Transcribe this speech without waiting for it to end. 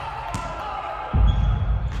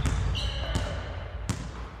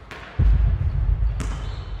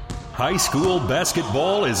High school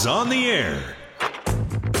basketball is on the air.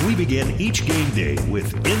 We begin each game day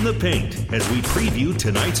with In the Paint as we preview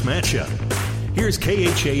tonight's matchup. Here's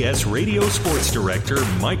KHAS Radio Sports Director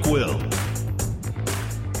Mike Will.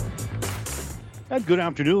 And good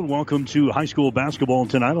afternoon. Welcome to high school basketball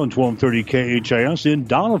tonight on 1230 KHIS in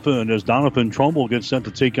Doniphan as Doniphan Trumbull gets set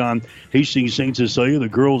to take on Hastings St. Cecilia. The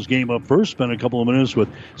girls game up first. Spent a couple of minutes with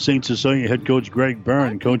St. Cecilia head coach Greg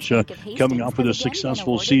Barron. Coach coming off with a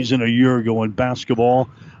successful season a year ago in basketball.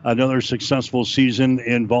 Another successful season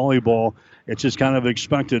in volleyball. It's just kind of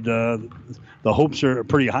expected. The hopes are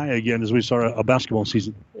pretty high again as we start a basketball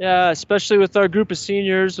season. Yeah, especially with our group of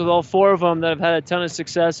seniors, with all four of them that have had a ton of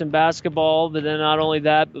success in basketball, but then not only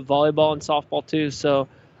that, but volleyball and softball too. So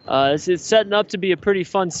it's setting up to be a pretty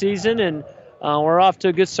fun season, and we're off to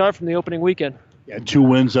a good start from the opening weekend. Yeah, 2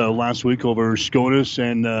 wins last week over SCOTUS,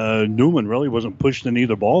 and Newman really wasn't pushed in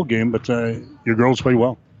either ball game, but your girls played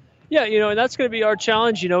well. Yeah, and that's going to be our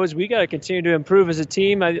challenge, is we got to continue to improve as a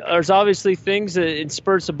team. There's obviously things that in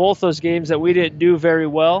spurts of both those games that we didn't do very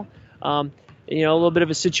well. A little bit of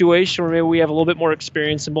a situation where maybe we have a little bit more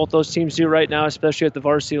experience than both those teams do right now, especially at the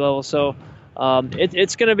varsity level. So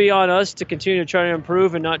it's going to be on us to continue to try to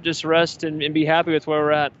improve and not just rest and be happy with where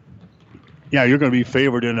we're at. Yeah, you're going to be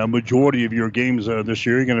favored in a majority of your games this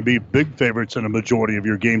year. You're going to be big favorites in a majority of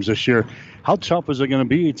your games this year. How tough is it going to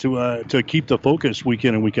be to keep the focus week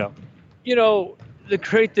in and week out? The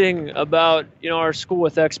great thing about, our school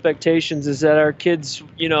with expectations is that our kids,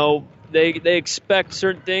 they expect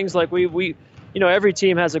certain things. Like we every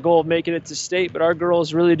team has a goal of making it to state, but our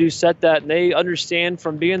girls really do set that, and they understand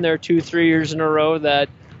from being there 2-3 years in a row that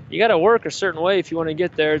you got to work a certain way if you want to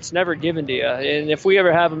get there. It's never given to you. And if we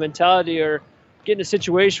ever have a mentality or get in a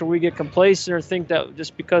situation where we get complacent or think that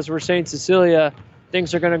just because we're St. Cecilia,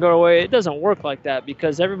 things are going to go away, it doesn't work like that,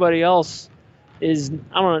 because everybody else is,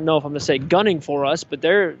 I don't know if I'm going to say gunning for us, but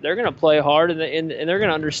they're going to play hard, and they're going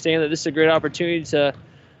to understand that this is a great opportunity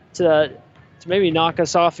to maybe knock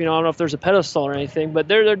us off. I don't know if there's a pedestal or anything, but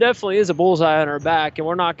there definitely is a bullseye on our back, and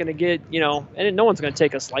we're not going to get, and no one's going to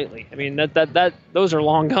take us lightly. I mean, those are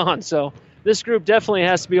long gone. So this group definitely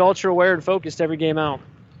has to be ultra aware and focused every game out.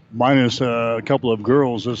 Minus a couple of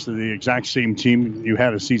girls, this is the exact same team you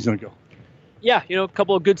had a season ago. Yeah, a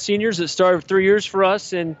couple of good seniors that started 3 years for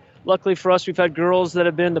us, and luckily for us, we've had girls that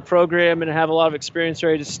have been in the program and have a lot of experience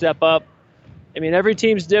ready to step up. I mean, every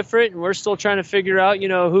team's different, and we're still trying to figure out,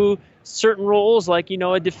 who certain roles, like,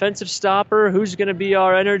 a defensive stopper, who's going to be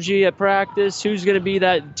our energy at practice, who's going to be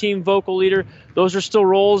that team vocal leader. Those are still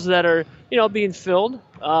roles that are, being filled.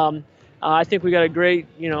 I think we got a great,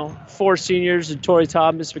 4 seniors, Tori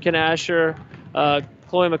Thomas, McKenna Asher,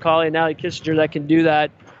 Chloe McCauley, and Natalie Kissinger that can do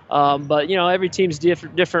that. But, every team's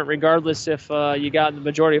different regardless if you got the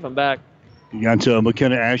majority of them back. You got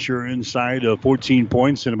McKenna Asher inside, 14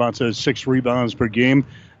 points and about 6 rebounds per game.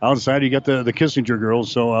 Outside, you got the Kissinger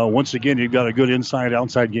girls. So, once again, you've got a good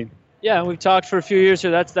inside-outside game. Yeah, we've talked for a few years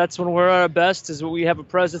here. That's when we're at our best, is we have a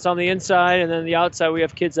presence on the inside, and then the outside we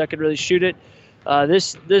have kids that could really shoot it.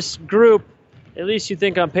 This group, at least you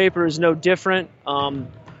think on paper, is no different.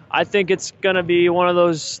 I think it's going to be one of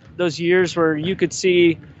those years where you could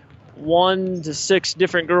see 1 to 6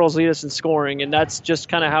 different girls lead us in scoring, and that's just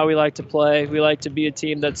kind of how we like to play. We like to be a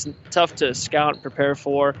team that's tough to scout and prepare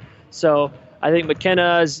for. So I think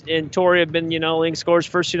McKenna and Tori have been, leading scores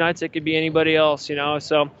first 2 nights. It could be anybody else,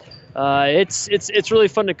 So it's really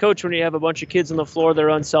fun to coach when you have a bunch of kids on the floor that are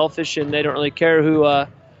unselfish and they don't really care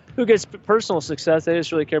who gets personal success. They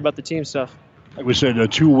just really care about the team stuff. Like we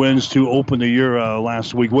said, 2 wins to open the year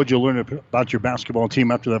last week. What did you learn about your basketball team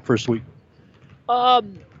after that first week?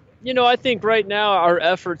 I think right now our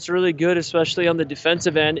effort's really good, especially on the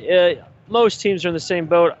defensive end. Most teams are in the same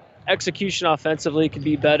boat. Execution offensively could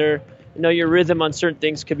be better. Your rhythm on certain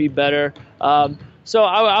things could be better. So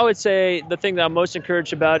I would say the thing that I'm most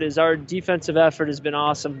encouraged about is our defensive effort has been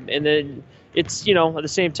awesome. And then it's, at the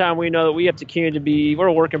same time, we know that we have to continue to we're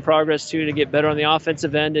a work in progress too, to get better on the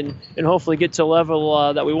offensive end and hopefully get to a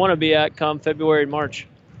level that we want to be at come February and March.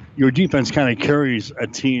 Your defense kind of carries a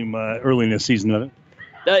team early in the season, doesn't it?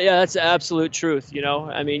 Yeah, that's the absolute truth.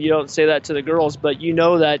 I mean, you don't say that to the girls, but you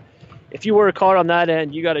know that if you work hard on that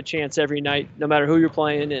end, you got a chance every night, no matter who you're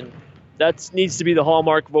playing. And that needs to be the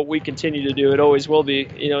hallmark of what we continue to do. It always will be,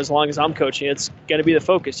 as long as I'm coaching. It's going to be the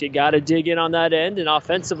focus. You got to dig in on that end, and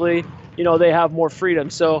offensively, they have more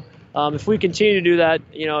freedom. So if we continue to do that,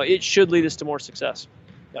 it should lead us to more success.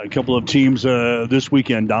 A couple of teams this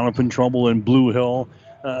weekend, Doniphan, Trumbull, and Blue Hill.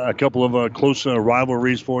 A couple of close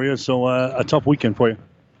rivalries for you, so a tough weekend for you.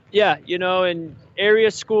 Yeah, in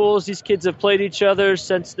area schools, these kids have played each other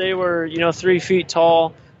since they were, 3 feet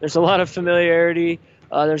tall. there's a lot of familiarity.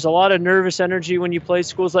 There's a lot of nervous energy when you play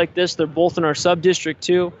schools like this. They're both in our sub-district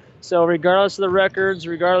too. So regardless of the records,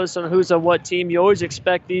 regardless of who's on what team, you always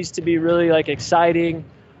expect these to be really exciting,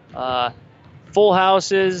 full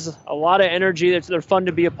houses, a lot of energy that they're fun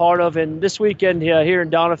to be a part of. And this weekend here in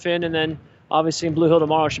Doniphan, and then obviously in Blue Hill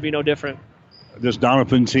tomorrow, should be no different. This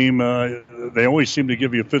Doniphan team, they always seem to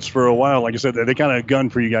give you fits for a while. Like I said, they kind of gun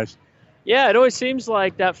for you guys. Yeah, it always seems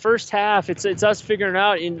like that first half, it's us figuring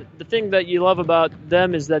out. And the thing that you love about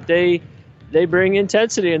them is that they bring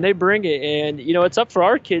intensity and they bring it. And, it's up for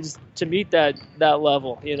our kids to meet that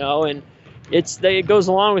level, and it goes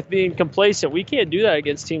along with being complacent. We can't do that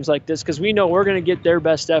against teams like this because we know we're going to get their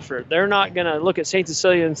best effort. They're not going to look at St.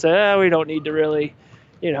 Cecilia and say, we don't need to really,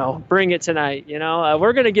 bring it tonight.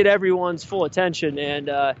 We're going to get everyone's full attention.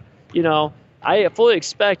 And, I fully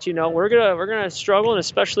expect, we're gonna struggle, and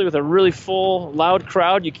especially with a really full, loud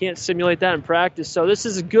crowd, you can't simulate that in practice. So this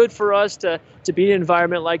is good for us to be in an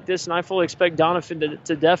environment like this, and I fully expect Doniphan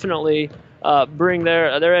to definitely bring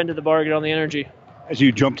their end of the bargain on the energy. As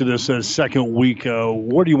you jump to this second week,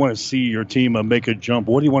 where do you want to see your team make a jump?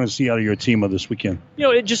 What do you want to see out of your team this weekend?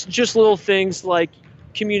 It just little things like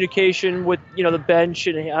communication with the bench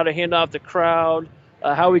and how to hand off the crowd.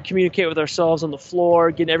 How we communicate with ourselves on the floor,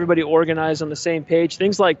 getting everybody organized on the same page.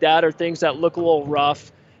 Things like that are things that look a little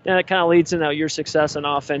rough, and it kind of leads into your success on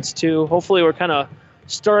offense too. Hopefully we're kind of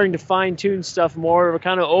starting to fine-tune stuff more. We're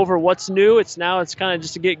kind of over what's new. It's kind of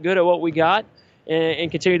just to get good at what we got and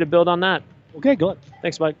continue to build on that. Okay, good.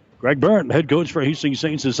 Thanks, Mike. Greg Barrett, head coach for Hastings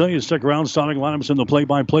St. Cecilia. Stick around. Starting lineups in the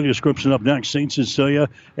play-by-play description up next. St. Cecilia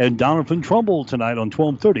and Doniphan Trumbull tonight on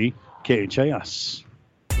 1230 KHAS.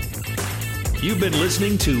 You've been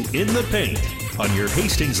listening to In the Paint on your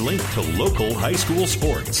Hastings link to local high school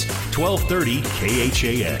sports, 1230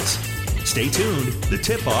 KHAS. Stay tuned. The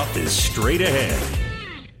tip-off is straight ahead.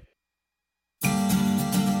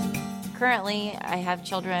 Currently, I have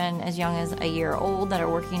children as young as a year old that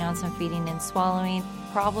are working on some feeding and swallowing,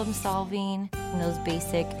 problem solving, and those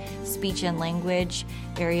basic speech and language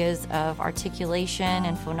areas of articulation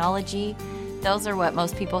and phonology. Those are what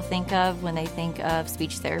most people think of when they think of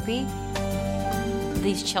speech therapy.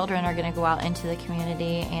 These children are going to go out into the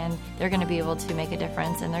community and they're going to be able to make a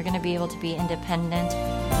difference and they're going to be able to be independent.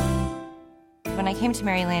 When I came to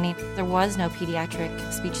Mary Lanning, there was no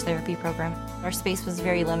pediatric speech therapy program. Our space was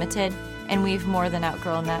very limited and we've more than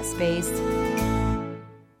outgrown that space.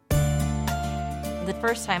 The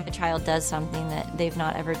first time a child does something that they've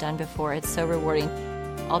not ever done before, it's so rewarding.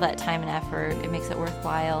 All that time and effort, it makes it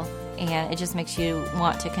worthwhile, and it just makes you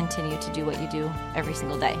want to continue to do what you do every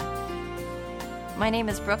single day. My name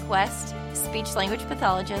is Brooke West, speech-language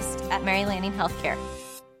pathologist at Mary Lanning Healthcare.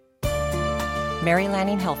 Mary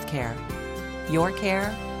Lanning Healthcare. Your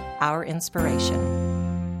care, our inspiration.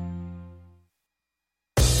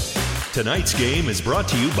 Tonight's game is brought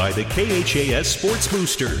to you by the KHAS Sports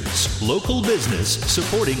Boosters, local business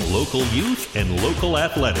supporting local youth and local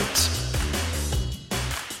athletics.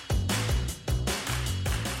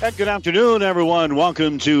 And good afternoon, everyone.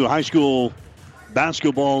 Welcome to high school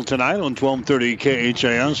basketball tonight on 1230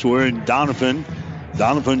 KHAS. We're in Doniphan.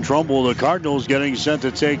 Doniphan Trumbull, the Cardinals getting set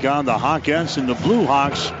to take on the Hawkettes and the Blue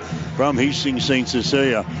Hawks from Hastings St.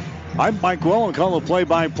 Cecilia. I'm Mike Well and call the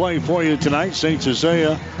play-by-play for you tonight. St.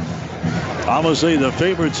 Cecilia, obviously the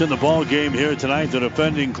favorites in the ball game here tonight, the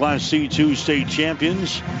defending Class C2 state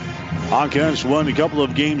champions. Hawkettes won a couple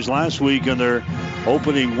of games last week in their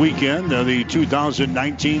opening weekend of the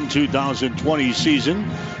 2019-2020 season,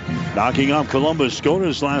 knocking off Columbus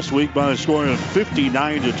Scotus last week by a score of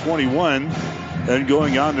 59-21, then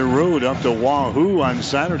going on the road up to Wahoo on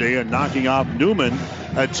Saturday and knocking off Newman,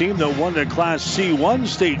 a team that won the Class C1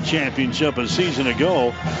 state championship a season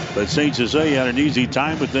ago. But St. Cecilia had an easy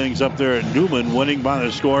time with things up there at Newman, winning by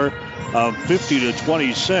the score of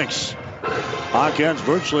 50-26. Hawkettes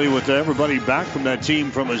virtually with everybody back from that team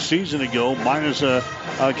from a season ago, minus a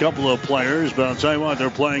couple of players. But I'll tell you what, they're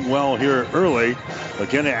playing well here early.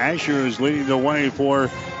 McKenna Asher is leading the way for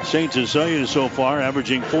St. Cecilia so far,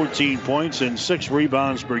 averaging 14 points and 6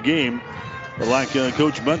 rebounds per game. But like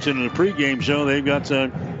Coach mentioned in the pregame show, they've got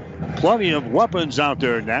plenty of weapons out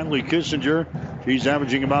there. Natalie Kissinger, she's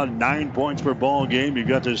averaging about 9 points per ball game. You've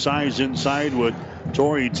got the size inside with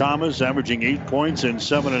Tori Thomas averaging 8 points and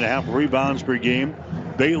 7.5 rebounds per game.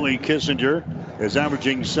 Bailey Kissinger is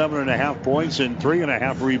averaging 7.5 points and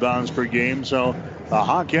 3.5 rebounds per game. So the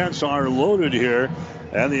Hawkettes are loaded here,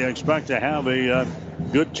 and they expect to have a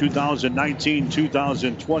good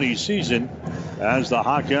 2019-2020 season as the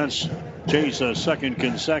Hawkettes chase a second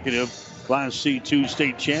consecutive Class C2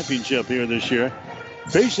 state championship here this year.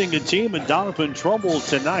 facing a team in Doniphan Trumbull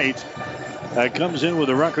tonight that comes in with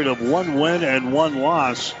a record of 1 win and 1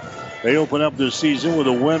 loss. They open up the season with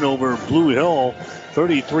a win over Blue Hill,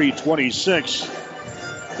 33-26.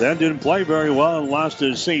 Then didn't play very well and lost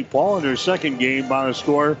to St. Paul in their second game by a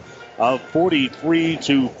score of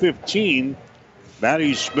 43-15.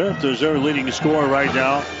 Maddie Smith is their leading scorer right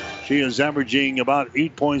now. She is averaging about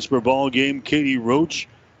 8 points per ball game. Katie Roach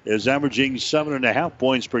is averaging 7.5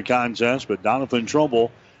 points per contest. But Doniphan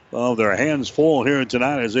Trumbull, well, their hands full here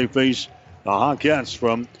tonight as they face the Hawkettes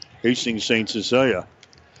from Hastings St. Cecilia.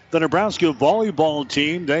 The Nebraska volleyball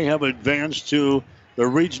team, they have advanced to the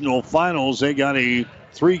regional finals. They got a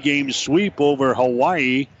 3-game sweep over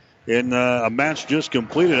Hawaii in a match just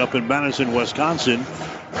completed up in Madison, Wisconsin.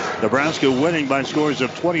 Nebraska winning by scores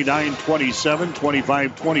of 29-27,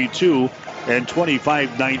 25-22, and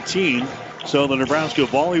 25-19. So the Nebraska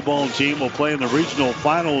volleyball team will play in the regional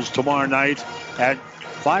finals tomorrow night at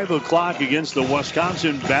 5 o'clock against the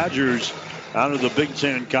Wisconsin Badgers out of the Big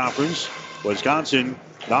Ten Conference. Wisconsin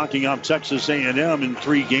knocking off Texas A&M in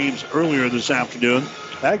 3 games earlier this afternoon.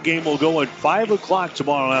 That game will go at 5 o'clock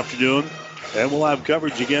tomorrow afternoon, and we'll have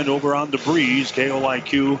coverage again over on The Breeze,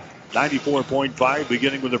 KOIQ 94.5,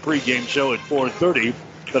 beginning with a pregame show at 4:30.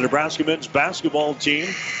 The Nebraska men's basketball team,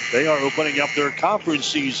 they are opening up their conference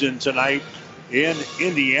season tonight in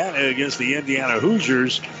Indiana against the Indiana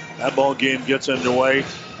Hoosiers. That ball game gets underway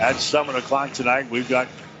at 7 o'clock tonight. We've got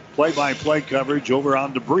play-by-play coverage over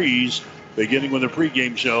on The Breeze, beginning with a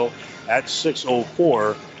pregame show at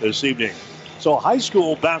 6:04 this evening. So high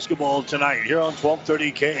school basketball tonight here on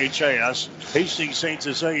 1230 KHAS. Hastings St.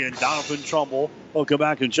 Cecilia and Doniphan Trumbull. We'll come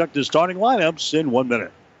back and check the starting lineups in 1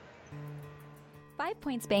 minute. 5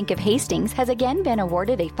 Points Bank of Hastings has again been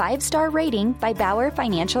awarded a 5-star rating by Bauer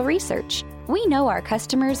Financial Research. We know our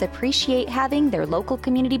customers appreciate having their local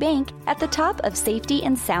community bank at the top of safety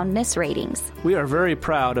and soundness ratings. We are very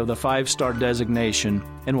proud of the 5-star designation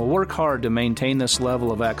and will work hard to maintain this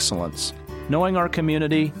level of excellence. Knowing our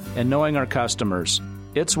community and knowing our customers,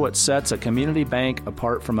 it's what sets a community bank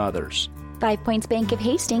apart from others. 5 Points Bank of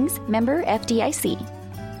Hastings, member FDIC.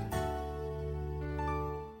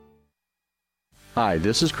 Hi,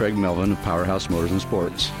 this is Craig Melvin of Powerhouse Motors and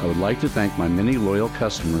Sports. I would like to thank my many loyal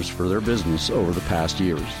customers for their business over the past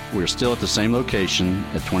years. We are still at the same location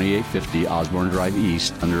at 2850 Osborne Drive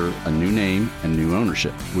East under a new name and new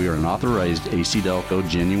ownership. We are an authorized AC Delco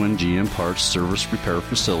genuine GM parts service repair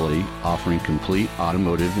facility offering complete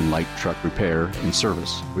automotive and light truck repair and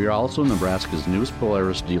service. We are also Nebraska's newest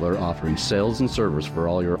Polaris dealer offering sales and service for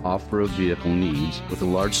all your off-road vehicle needs with a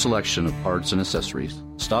large selection of parts and accessories.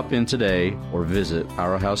 Stop in today or visit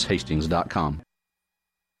powerhousehastings.com.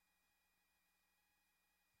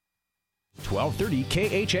 1230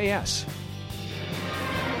 KHAS.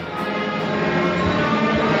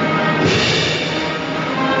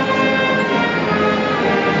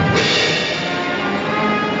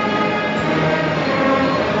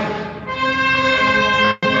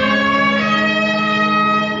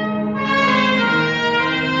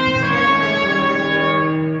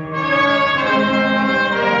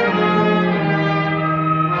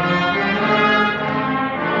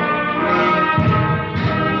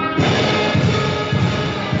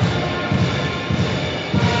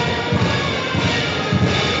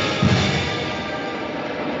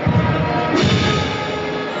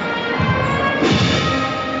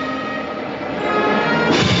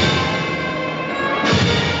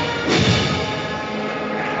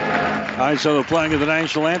 So the playing of the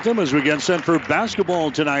national anthem as we get set for basketball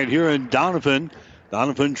tonight here in Doniphan.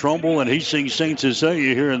 Doniphan Trumbull and Hastings St.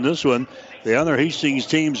 Cecilia here in this one. The other Hastings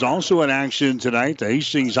teams also in action tonight. The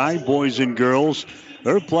Hastings High boys and girls.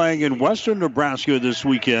 They're playing in western Nebraska this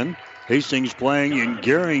weekend. Hastings playing in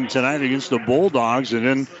Gering tonight against the Bulldogs. And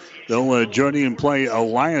then they'll journey and play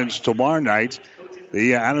Alliance tomorrow night.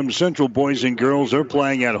 The Adams Central boys and girls, they're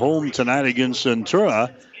playing at home tonight against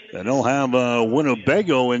Centura. And they'll have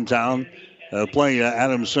Winnebago in town. Play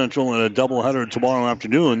Adams Central in a doubleheader tomorrow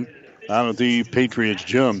afternoon out at the Patriots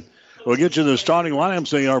Gym. We'll get you the starting lineups.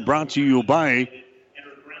 They are brought to you by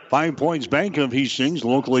 5 Points Bank of Hastings,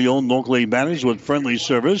 locally owned, locally managed with friendly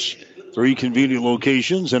service. 3 convenient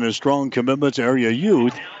locations and a strong commitment to area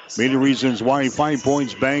youth. Many reasons why 5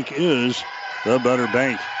 Points Bank is the better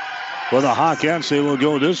bank. For the Hawkettes, they will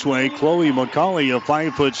go this way. Chloe McCauley, a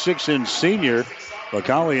 5'6" senior.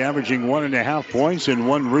 McCauley averaging 1.5 points and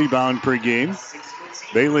 1 rebound per game.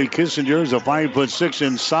 Bailey Kissinger is a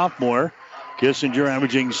 5'6" sophomore. Kissinger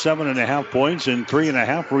averaging 7.5 points and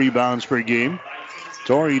 3.5 rebounds per game.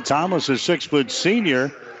 Tori Thomas, a 6'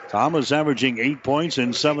 senior. Thomas averaging 8 points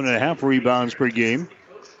and 7.5 rebounds per game.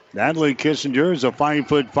 Natalie Kissinger is a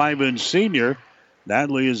 5'5" senior.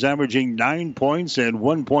 Natalie is averaging 9 points and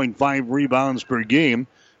 1.5 rebounds per game.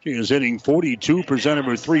 She is hitting 42% of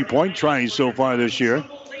her three-point tries so far this year.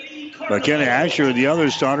 McKenna Asher, the other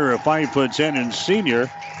starter, a 5'10" and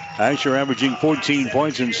senior. Asher averaging 14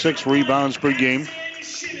 points and 6 rebounds per game.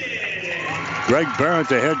 Greg Barrett,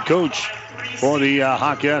 the head coach for the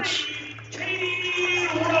Hawkettes.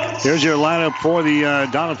 Here's your lineup for the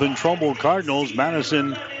Doniphan Trumbull Cardinals.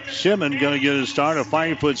 Madison Shimon going to get a start, a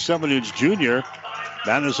 5'7" junior.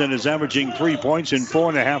 Madison is averaging 3 points and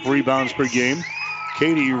 4.5 rebounds per game.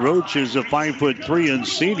 Katie Roach is a 5'3" and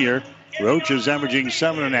senior. Roach is averaging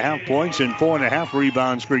 7.5 points and 4.5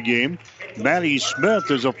 rebounds per game. Maddie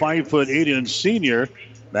Smith is a 5'8" and senior.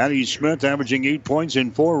 Maddie Smith averaging 8 points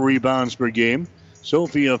and 4 rebounds per game.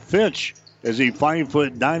 Sophia Fitch is a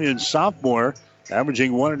 5'9" and sophomore,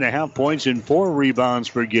 averaging 1.5 points and 4 rebounds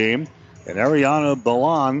per game. And Ariana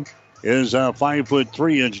Balan is a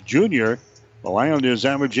 5'3" junior. Balan is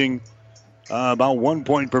averaging about 1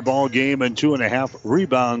 point per ball game and 2.5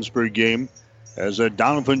 rebounds per game. As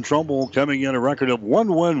Doniphan Trumbull coming in a record of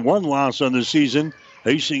 1 win, 1 loss on the season.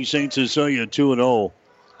 Hastings St. Cecilia 2-0.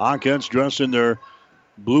 Hawkettes dressed in their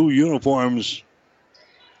blue uniforms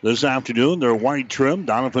this afternoon. Their white trim.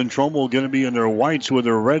 Doniphan Trumbull going to be in their whites with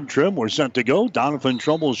their red trim. We're set to go. Doniphan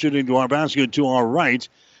Trumbull shooting to our basket to our right.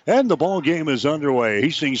 And the ball game is underway.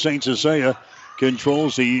 Hastings St. Cecilia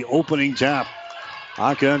controls the opening tap.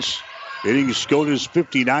 Hawkettes hitting Scotus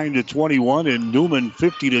 59-21 and Newman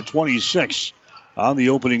 50-26 on the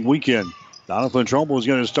opening weekend. Doniphan Trumbull is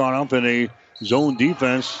going to start off in a zone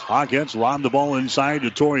defense. Hawkettes lob the ball inside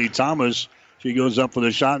to Tori Thomas. She goes up for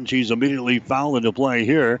the shot, and she's immediately fouled into play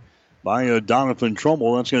here by Doniphan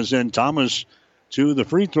Trumbull. That's going to send Thomas to the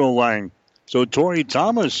free throw line. So Tori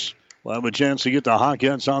Thomas will have a chance to get the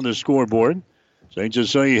Hawkettes on the scoreboard. St.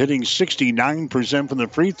 Cecilia hitting 69% from the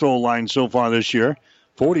free throw line so far this year,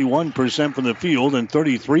 41% from the field, and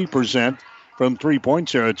 33% from three-point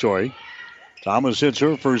territory. Thomas hits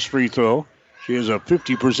her first free throw. She is a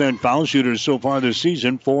 50% foul shooter so far this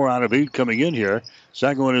season, 4 out of 8 coming in here.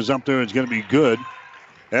 Second one is up there. It's going to be good.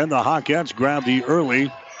 And the Hawkettes grab the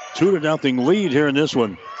early 2-0 lead here in this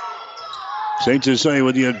one. St. Cecilia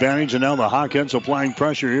with the advantage, and now the Hawkettes applying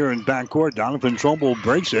pressure here in backcourt. Doniphan Trumbull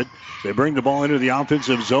breaks it. They bring the ball into the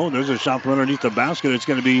offensive zone. There's a shot from underneath the basket. It's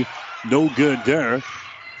going to be no good there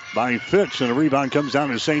by Fitch, and the rebound comes down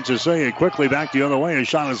to St. Cecilia. Quickly back the other way. A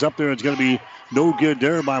shot is up there. It's going to be no good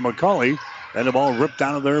there by McCauley. And the ball ripped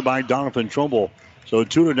out of there by Doniphan Trumbull. So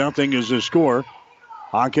 2-0 is the score.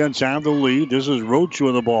 Hawkettes have the lead. This is Roach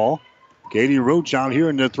with the ball. Katie Roach out here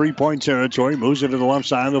in the three-point territory. Moves it to the left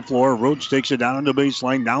side of the floor. Roach takes it down on the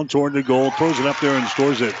baseline, down toward the goal. Throws it up there and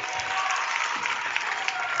scores it.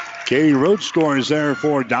 Katie Roach scores there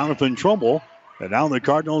for Doniphan Trumbull. And now the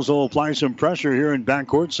Cardinals will apply some pressure here in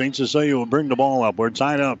backcourt. St. Cecilia will bring the ball up. We're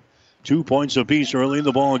tied up 2 points apiece early in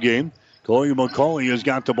the ball game. Chloe McCauley has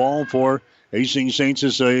got the ball for Hastings St.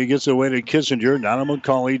 Cecilia. Gets away to Kissinger. Down to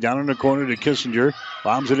McCauley. Down in the corner to Kissinger.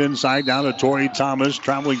 Bombs it inside. Down to Tori Thomas.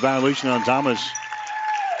 Traveling violation on Thomas.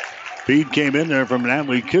 Feed came in there from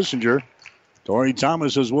Natalie Kissinger. Tori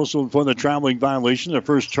Thomas has whistled for the traveling violation. The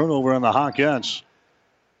first turnover on the Hawkettes.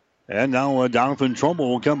 And now Doniphan Trumbull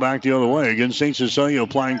will come back the other way. Again, St. Cecilia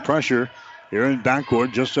applying pressure here in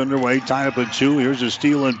backcourt. Just underway. Tied up at 2. Here's a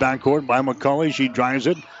steal in backcourt by McCauley. She drives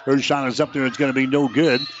it. Her shot is up there. It's going to be no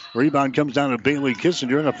good. Rebound comes down to Bailey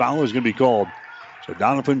Kissinger, and a foul is going to be called. So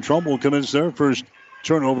Doniphan Trumbull commits their first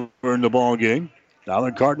turnover in the ball game. Now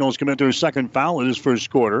the Cardinals commit their second foul in this first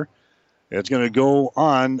quarter. It's going to go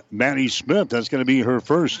on Maddie Smith. That's going to be her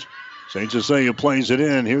first. St. Cecilia plays it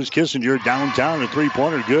in. Here's Kissinger downtown. A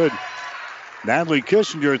three-pointer good. Natalie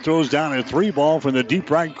Kissinger throws down a three ball from the deep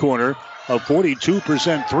right corner. A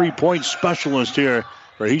 42% three-point specialist here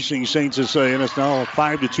for Hastings St. Cecilia. And it's now a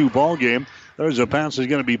 5-2 ball game. There's a pass that's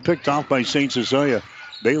going to be picked off by St. Cecilia.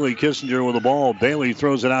 Bailey Kissinger with the ball. Bailey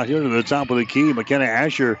throws it out here to the top of the key. McKenna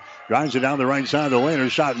Asher drives it down the right side of the lane. Her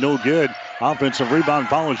shot no good. Offensive rebound,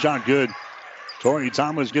 follow shot good. Tori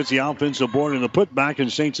Thomas gets the offensive board in the putback,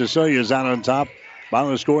 and St. Cecilia is out on top by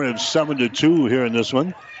the score of 7-2 here in this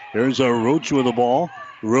one. Here's a Roach with the ball.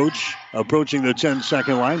 Roach approaching the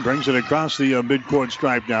 10-second line, brings it across the midcourt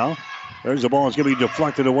stripe now. There's the ball. It's going to be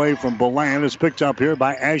deflected away from Belan. It's picked up here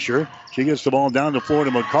by Asher. She gets the ball down the floor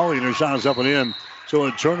to McCauley, and her shot is up and in. So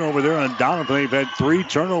a turnover there on Doniphan. They've had 3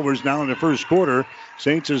 turnovers now in the first quarter.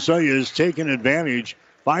 St. Cecilia has taken advantage.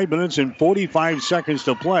 5 minutes and 45 seconds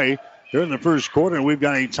to play here in the first quarter. We've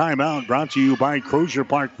got a timeout brought to you by Crozier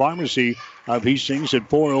Park Pharmacy of Hastings at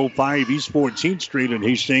 405 East 14th Street in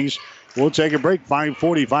Hastings. We'll take a break.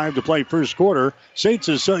 5:45 to play first quarter. St.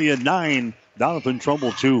 Cecilia 9, Doniphan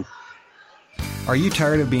Trumbull 2. Are you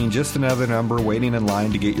tired of being just another number waiting in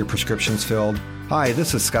line to get your prescriptions filled? Hi,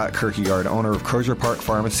 this is Scott Kierkegaard, owner of Crozier Park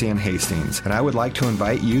Pharmacy in Hastings, and I would like to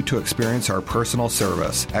invite you to experience our personal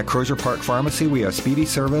service. At Crozier Park Pharmacy, we have speedy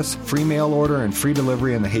service, free mail order, and free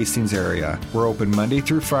delivery in the Hastings area. We're open Monday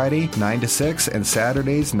through Friday, 9 to 6, and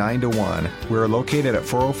Saturdays, 9 to 1. We're located at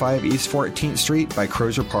 405 East 14th Street by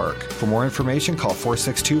Crozier Park. For more information, call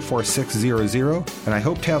 462-4600, and I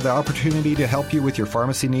hope to have the opportunity to help you with your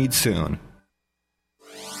pharmacy needs soon.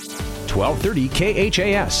 1230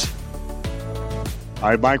 KHAS. All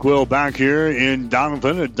right, Mike Will back here in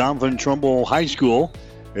Doniphan at Doniphan Trumbull High School.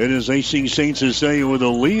 It is AC St. Cecilia with a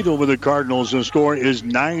lead over the Cardinals. The score is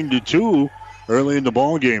 9-2 early in the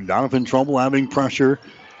ball game. Doniphan Trumbull having pressure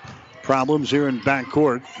problems here in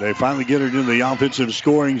backcourt. They finally get it into the offensive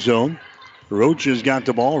scoring zone. Roach has got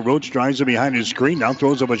the ball. Roach drives it behind his screen. Now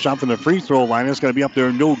throws up a shot from the free throw line. It's going to be up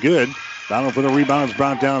there, no good. Battle for the rebound is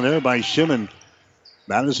brought down there by Shimon.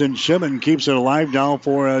 Madison Shimon keeps it alive now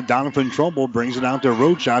for Doniphan Trumbull. Brings it out to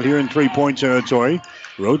Roach out here in three-point territory.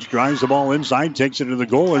 Roach drives the ball inside, takes it to the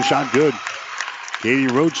goal. A shot good. Katie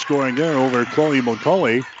Roach scoring there over Chloe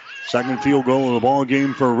McCauley. Second field goal of the ball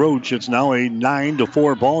game for Roach. It's now a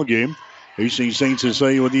 9-4 ball game. AC St.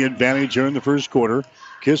 Cecilia with the advantage here in the first quarter.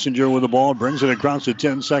 Kissinger with the ball, brings it across the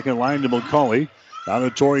 10-second line to McCauley. Down to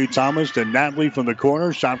Tori Thomas to Natalie from the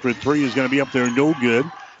corner. Shot for three is going to be up there, no good.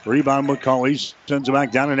 Rebound McCauley sends it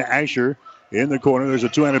back down into Asher in the corner. There's a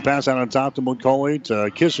two-handed pass out on top to McCauley to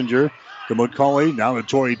Kissinger to McCauley. Now to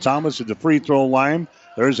Tori Thomas at the free throw line.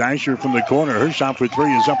 There's Asher from the corner. Her shot for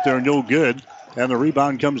three is up there, no good. And the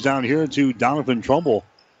rebound comes down here to Doniphan Trumbull.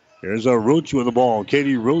 Here's a Roach with the ball.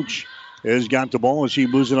 Katie Roach has got the ball and she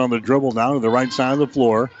moves it on the dribble now to the right side of the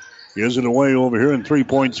floor. Gives it away over here in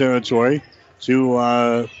three-point territory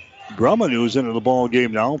to Grumman, who's into the ball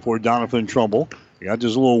game now for Doniphan Trumbull. You got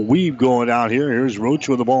this little weave going out here. Here's Roach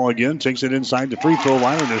with the ball again. Takes it inside the free throw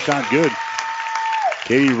line, and the shot good.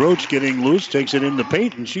 Katie Roach getting loose. Takes it in the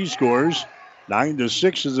paint, and she scores.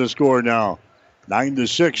 9-6 is the score now.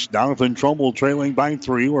 9-6. Doniphan Trumbull trailing by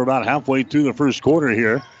 3. We're about halfway through the first quarter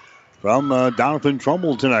here from Doniphan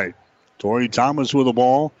Trumbull tonight. Tori Thomas with the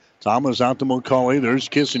ball. Thomas out to McCauley. There's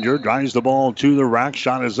Kissinger. Drives the ball to the rack.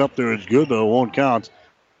 Shot is up there. It's good, but it won't count.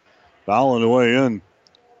 Foul on the way in.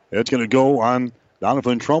 It's going to go on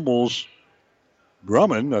Doniphan Trumbull's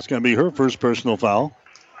Brumman. That's going to be her first personal foul.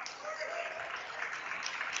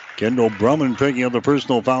 Kendall Brumman picking up the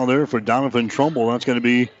personal foul there for Doniphan Trumbull. That's going to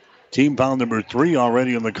be team foul number 3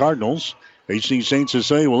 already on the Cardinals. AC St.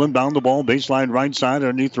 Cecilia will inbound the ball. Baseline right side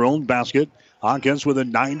underneath their own basket. Hawkins with a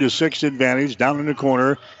 9-6 advantage down in the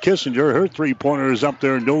corner. Kissinger, her three-pointer is up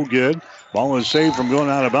there, no good. Ball is saved from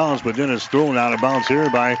going out of bounds, but then it's thrown out of bounds here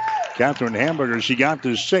by Catherine Hamburger. She got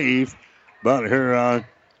the save, but her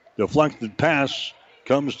deflected pass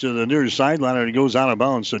comes to the near sideline and it goes out of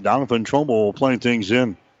bounds. So Doniphan Trumbull will play things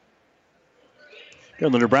in.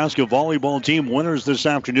 And the Nebraska volleyball team winners this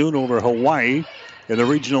afternoon over Hawaii in the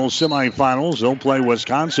regional semifinals. They'll play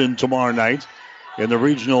Wisconsin tomorrow night in the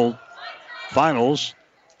regional finals.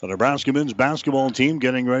 The Nebraska men's basketball team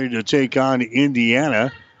getting ready to take on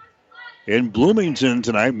Indiana in Bloomington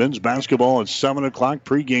tonight. Men's basketball at 7 o'clock.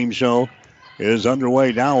 Pregame show is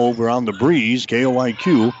underway now over on the Breeze.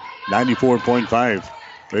 KOIQ 94.5.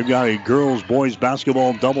 We've got a girls-boys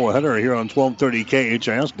basketball doubleheader here on 1230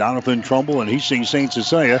 KHS. Doniphan Trumbull and Hastings St.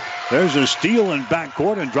 Cecilia. There's a steal in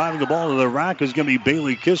backcourt, and driving the ball to the rack is going to be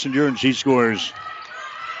Bailey Kissinger, and she scores.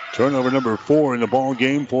 Turnover number 4 in the ball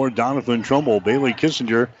game for Doniphan Trumbull. Bailey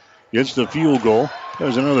Kissinger gets the field goal.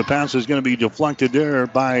 There's another pass that's going to be deflected there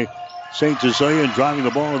by St. Cecilia, and driving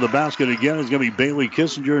the ball to the basket again is going to be Bailey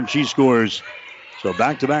Kissinger, and she scores. So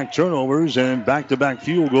back-to-back turnovers and back-to-back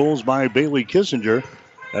field goals by Bailey Kissinger.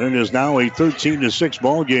 And it is now a 13-6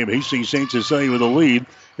 ball game. Hastings St. Cecilia with a lead.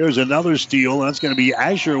 Here's another steal. That's going to be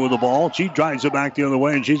Asher with the ball. She drives it back the other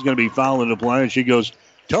way, and she's going to be fouled into play, and she goes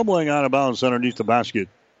tumbling out of bounds underneath the basket.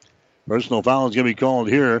 Personal foul is going to be called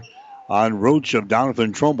here on Roach of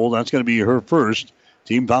Doniphan Trumbull. That's going to be her first.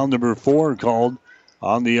 Team foul number 4 called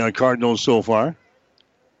on the Cardinals so far.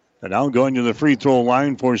 And now going to the free throw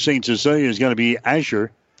line for St. Cecilia is going to be Asher.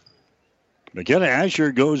 McKenna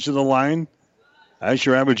Asher goes to the line.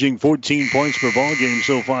 Asher averaging 14 points per ball game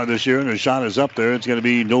so far this year, and her shot is up there. It's going to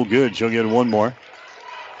be no good. She'll get one more.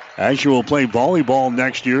 Asher will play volleyball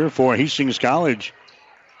next year for Hastings College.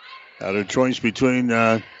 Had a choice between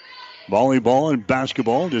volleyball and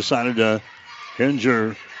basketball. Decided to hinge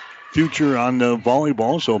her future on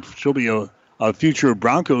volleyball, so she'll be a future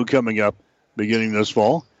Bronco coming up beginning this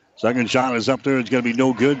fall. Second shot is up there. It's going to be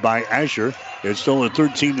no good by Asher. It's still a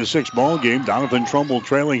 13-6 ball game. Doniphan Trumbull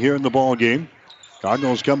trailing here in the ball game.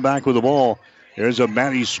 Cardinals come back with the ball. There's a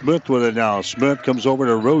Maddie Smith with it now. Smith comes over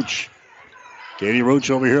to Roach. Katie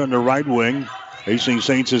Roach over here on the right wing. Hastings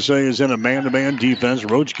St. Cecilia is in a man-to-man defense.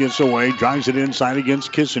 Roach gets away, drives it inside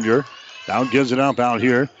against Kissinger. Now gives it up out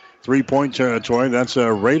here. 3-point territory. That's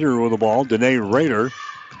a Rader with the ball. Danae Rader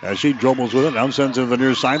as she dribbles with it. Now sends it to the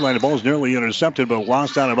near sideline. The ball's nearly intercepted, but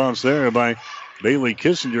lost out of bounds there by Bailey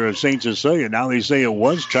Kissinger of St. Cecilia. Now they say it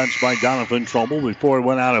was touched by Doniphan Trumbull before it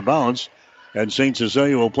went out of bounds. And St.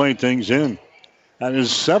 Cecilia will play things in. That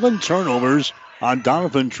is 7 turnovers on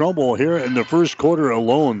Doniphan Trumbull here in the first quarter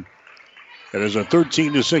alone. It is a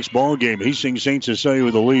 13-6 ball game. Hastings St. Cecilia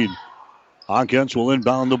with the lead. Hawkins will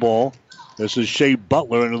inbound the ball. This is Shea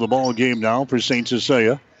Butler into the ball game now for St.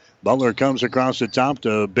 Cecilia. Butler comes across the top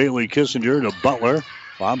to Bailey Kissinger to Butler.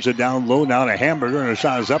 Lobs it down low now to Hamburger, and her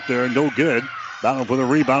shot is up there, no good. Battle for the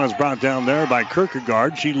rebound is brought down there by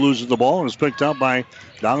Kierkegaard. She loses the ball and is picked up by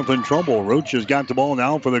Doniphan Trumbull. Roach has got the ball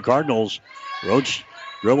now for the Cardinals. Roach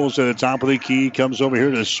dribbles to the top of the key, comes over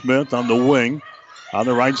here to Smith on the wing. On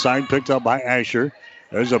the right side, picked up by Asher.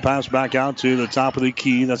 There's a pass back out to the top of the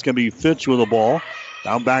key. That's going to be Fitch with the ball.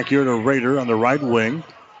 Down back here to Rader on the right wing.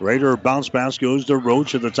 Rader bounce pass goes to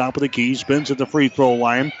Roach at the top of the key. Spins at the free throw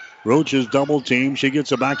line. Roach is double teamed. She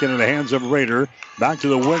gets it back into the hands of Rader. Back to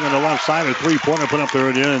the wing on the left side. A three-pointer put up there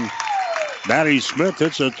and in. Maddie Smith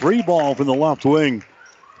hits a 3-ball from the left wing.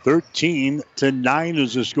 13-9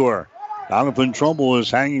 is the score. Doniphan Trumbull is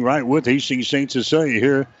hanging right with Hastings St. Cecilia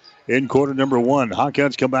here in quarter number 1.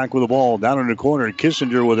 Hawkins come back with the ball down in the corner.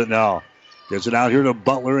 Kissinger with it now. Gets it out here to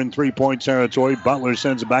Butler in 3-point territory. Butler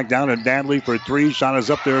sends it back down to Natalie for 3. Shot is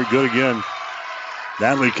up there. Good again.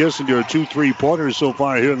 Natalie Kissinger, 2 3-pointers so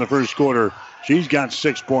far here in the first quarter. She's got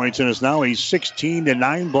 6 points, and it's now a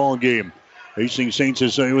 16-9 ball game. Hastings St.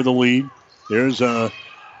 Cecilia with the lead. There's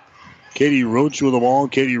Katie Roach with the ball.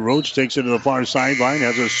 Katie Roach takes it to the far sideline.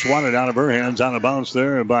 Has it swatted out of her hands, out of bounds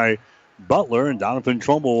there by Butler. And Doniphan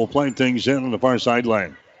Trumbull will play things in on the far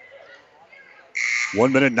sideline.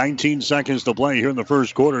 1 minute, 19 seconds to play here in the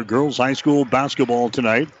first quarter. Girls high school basketball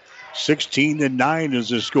tonight. 16-9 is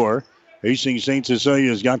the score. Hastings St. Cecilia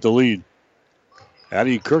has got the lead.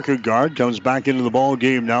 Addie Kierkegaard comes back into the ball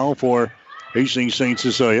game now for Hastings St.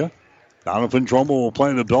 Cecilia. Doniphan Trumbull will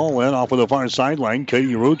play the ball in off of the far sideline.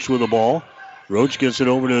 Katie Roach with the ball. Roach gets it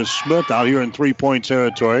over to Smith out here in 3-point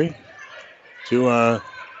territory. To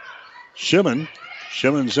Shimon.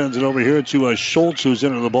 Shimon sends it over here to Schultz, who's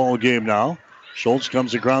into the ball game now. Schultz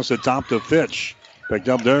comes across the top to Fitch. Picked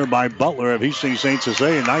up there by Butler of Hastings St.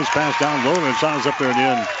 Cecilia. Nice pass down low, and shot is up there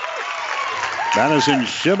and in. Madison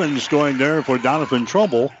Shimon scoring there for Doniphan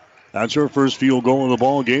Trumbull. That's her first field goal of the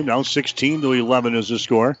ball game. Now 16-11 is the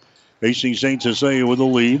score. Hastings St. Cecilia with the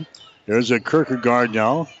lead. There's a Kierkegaard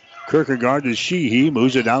now. Kierkegaard to Sheehy.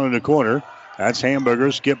 Moves it down in the corner. That's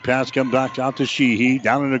Hamburger. Skip pass, come back out to Sheehy.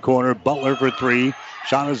 Down in the corner. Butler for 3.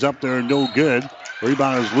 Shot is up there, no good.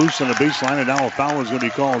 Rebound is loose on the baseline, and now a foul is going to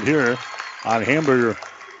be called here on Hamburger.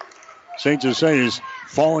 St. Cecilia is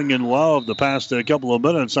falling in love the past couple of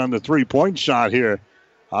minutes on the 3-point shot here.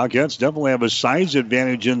 Hawkins definitely have a size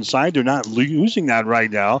advantage inside. They're not using that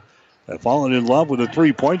right now. They're falling in love with a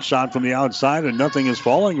 3-point shot from the outside, and nothing is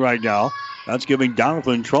falling right now. That's giving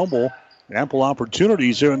Doniphan Trumbull ample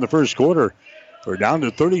opportunities here in the first quarter. We're down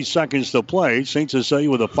to 30 seconds to play. St.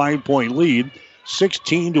 Cecilia with a 5-point lead.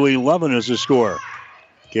 16-11 is the score.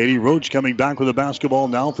 Katie Roach coming back with the basketball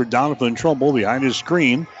now for Doniphan Trumbull behind his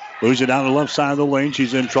screen. Moves it down the left side of the lane.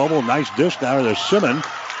 She's in trouble. Nice dish down to Shimon.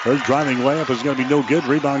 Her driving layup is going to be no good.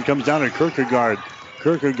 Rebound comes down to Kierkegaard.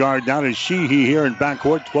 Kierkegaard down to Sheehy here in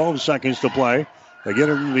backcourt. 12 seconds to play. They get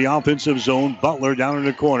it into the offensive zone. Butler down in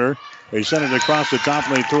the corner. They send it across the top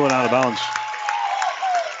and they throw it out of bounds.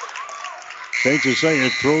 St. Cecilia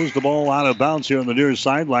throws the ball out of bounds here on the near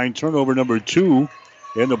sideline. Turnover number 2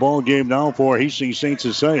 in the ball game now for Hastings St.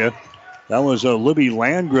 Cecilia. That was Libby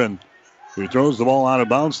Landgren who throws the ball out of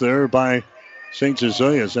bounds there by St.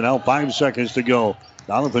 Cecilia. So now 5 seconds to go.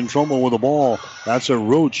 Doniphan Trumbull with the ball. That's a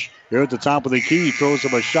Roach here at the top of the key. Throws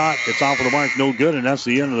up a shot. It's off of the mark. No good. And that's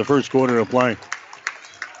the end of the first quarter of play.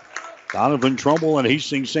 Doniphan Trumbull and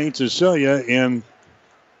Hastings St. Cecilia in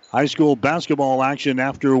high school basketball action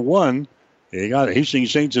after 1. You got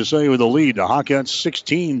Hastings St. Cecilia with the lead. The Hawkettes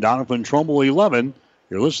 16, Doniphan Trumbull 11.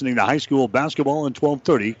 You're listening to high school basketball in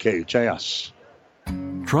 1230 KHAS.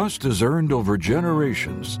 Trust is earned over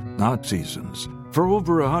generations, not seasons. For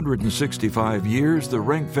over 165 years, the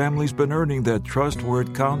Rank family's been earning that trust where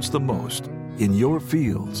it counts the most, in your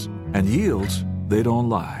fields. And yields, they don't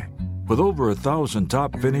lie. With over 1,000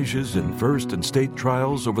 top finishes in first and state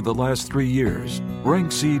trials over the last 3 years,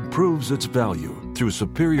 Rank Seed proves its value through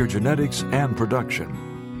superior genetics and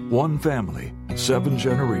production. One family, 7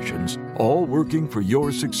 generations, all working for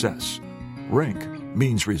your success. Rank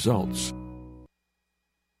means results.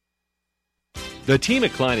 The team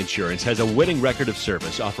at Klein Insurance has a winning record of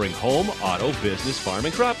service, offering home, auto, business, farm,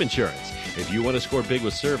 and crop insurance. If you want to score big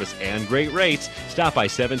with service and great rates, stop by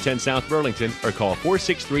 710 South Burlington or call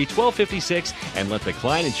 463-1256 and let the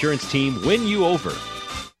Klein Insurance team win you over.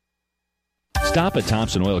 Stop at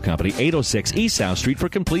Thompson Oil Company, 806 East South Street for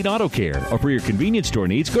complete auto care. Or for your convenience store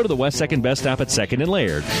needs, go to the West 2nd Best Stop at 2nd and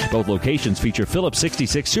Laird. Both locations feature Phillips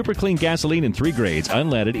 66 Super Clean gasoline in 3 grades,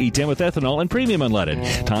 unleaded, E10 with ethanol, and premium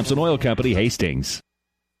unleaded. Thompson Oil Company, Hastings.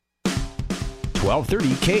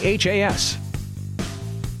 1230 KHAS.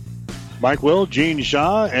 Mike Will, Gene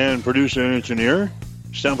Shaw, and producer and engineer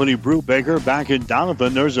Stephanie Brubaker back in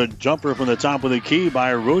Doniphan. There's a jumper from the top of the key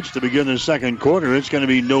by Roach to begin the second quarter. It's going to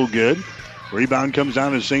be no good. Rebound comes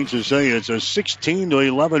down to St. Cecilia. It's a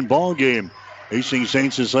 16-11 ball game. Hastings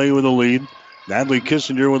St. Cecilia with the lead. Natalie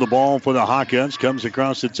Kissinger with the ball for the Hawkins. Comes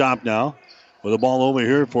across the top now. With the ball over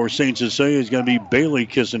here for St. Cecilia is going to be Bailey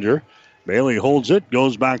Kissinger. Bailey holds it.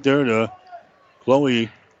 Goes back there to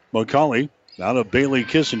Chloe McCauley. Now to Bailey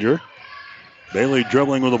Kissinger. Bailey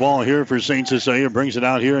dribbling with the ball here for St. Cecilia. Brings it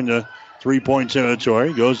out here in the three-point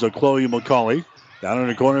territory. Goes to Chloe McCauley. Down in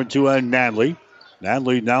the corner to Natalie.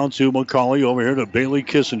 Natalie down to McCauley. Over here to Bailey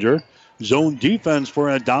Kissinger. Zone defense for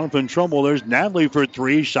Doniphan Trumbull. There's Natalie for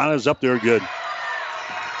 3. Shot is up there good.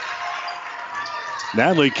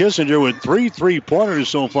 Natalie Kissinger with 3 3-pointers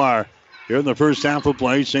so far here in the first half of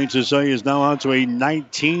play. St. Cecilia is now out to a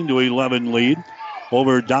 19-11 lead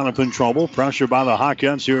over Doniphan Trumbull. Pressure by the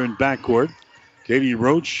Hawkins here in backcourt. Katie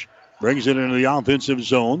Roach brings it into the offensive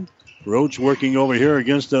zone. Roach working over here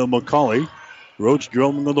against McCauley. Roach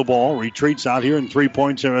dribbling with the ball. Retreats out here in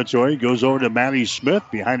three-point territory. Goes over to Maddie Smith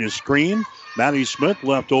behind his screen. Maddie Smith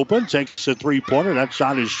left open. Takes a three-pointer. That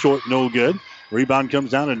shot is short, no good. Rebound comes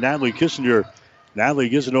down to Natalie Kissinger. Natalie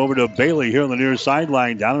gives it over to Bailey here on the near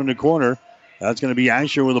sideline. Down in the corner. That's going to be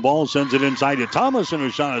Asher with the ball. Sends it inside to Thomas, and her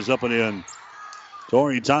shot is up and in.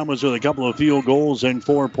 Tori Thomas with a couple of field goals and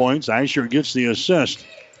 4 points. Asher gets the assist.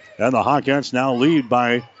 And the Hawkins now lead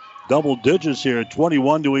by double digits here.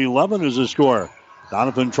 21-11 is the score.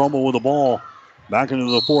 Doniphan Trumbull with the ball back into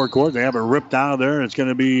the forecourt. They have it ripped out of there. It's going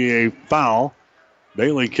to be a foul.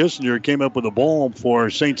 Bailey Kissinger came up with the ball for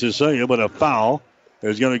St. Cecilia, but a foul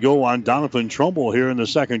is going to go on Doniphan Trumbull here in the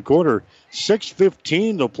second quarter.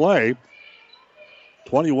 6:15 to play.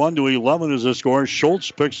 21-11 is the score.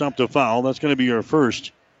 Schultz picks up the foul. That's going to be her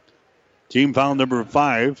first. Team foul number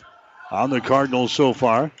 5 on the Cardinals so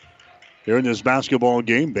far here in this basketball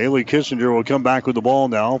game. Bailey Kissinger will come back with the ball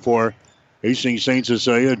now for Hastings St.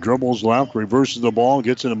 Cecilia. Dribbles left, reverses the ball,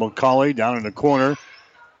 gets into McCauley down in the corner.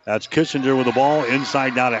 That's Kissinger with the ball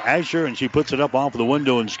inside now to Asher, and she puts it up off the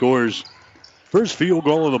window and scores. First field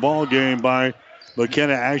goal of the ball game by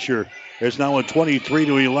McKenna Asher. It's now a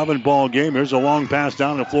 23-11 ball game. Here's a long pass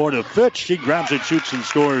down the floor to Fitch. She grabs it, shoots, and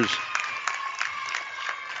scores.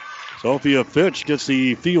 Sophia Fitch gets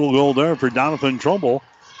the field goal there for Doniphan Trumbull.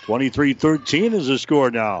 23-13 is the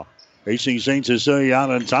score now. Hastings St. Cecilia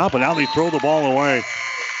out on top, and now they throw the ball away.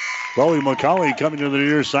 Chloe McCauley coming to the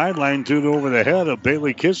near sideline, threw it over the head of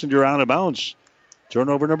Bailey Kissinger out of bounds.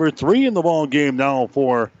 Turnover number 3 in the ball game now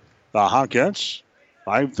for the Hawkins.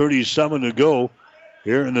 5:37 to go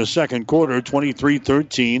here in the second quarter,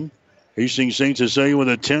 23-13. Hastings St. Cecilia with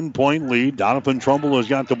a 10-point lead. Doniphan Trumbull has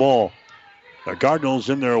got the ball. The Cardinals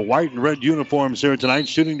in their white and red uniforms here tonight,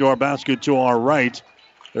 shooting to our basket to our right.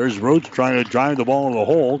 There's Roach trying to drive the ball in the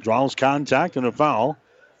hole. Draws contact, and a foul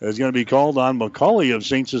is going to be called on McCauley of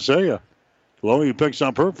St. Cecilia. Chloe picks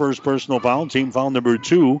up her first personal foul. Team foul number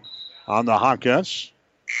 2 on the Hawkins.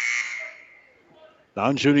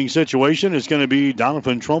 Non-shooting situation is going to be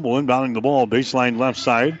Doniphan Trumbull inbounding the ball. Baseline left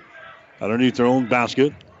side underneath their own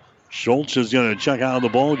basket. Schultz is going to check out of the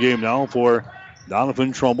ball game now for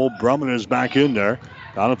Doniphan Trumbull. Brumman is back in there.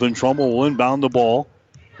 Doniphan Trumbull will inbound the ball.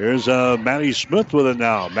 Here's Maddie Smith with it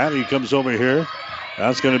now. Maddie comes over here.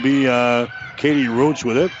 That's going to be Katie Roach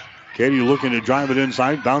with it. Katie looking to drive it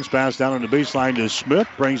inside. Bounce pass down on the baseline to Smith.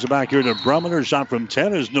 Brings it back here to Brumman. Her shot from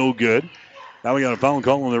 10 is no good. Now we got a foul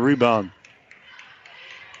call on the rebound.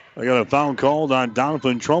 I got a foul called on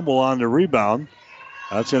Doniphan Trumbull on the rebound.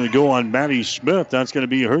 That's going to go on Maddie Smith. That's going to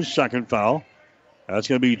be her second foul. That's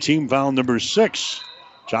going to be team foul number 6.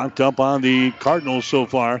 Chalked up on the Cardinals so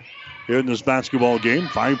far here in this basketball game.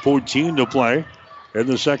 5:14 to play in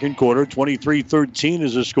the second quarter. 23-13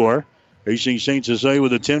 is the score. Hastings St. Cecilia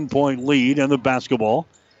with a 10-point lead and the basketball.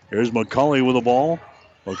 Here's McCauley with the ball.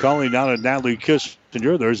 McCauley now to Natalie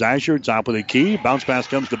Kissinger. There's Asher, top of the key. Bounce pass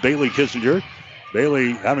comes to Bailey Kissinger.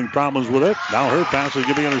 Bailey having problems with it. Now her pass is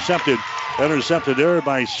going to be intercepted. Intercepted there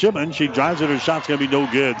by Shimon. She drives it. Her shot's going to be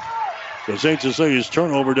no good. So St. Cecilia's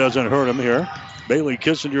turnover doesn't hurt them here. Bailey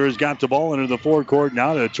Kissinger has got the ball into the forecourt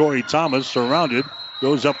now to Tori Thomas. Surrounded.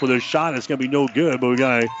 Goes up with a shot. It's going to be no good, but we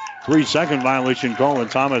got a 3-second violation call on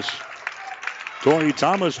Thomas. Tori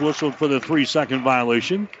Thomas whistled for the 3-second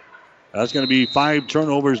violation. That's going to be 5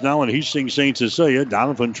 turnovers now in Hastings St. Cecilia.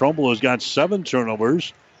 Doniphan Trumbull has got 7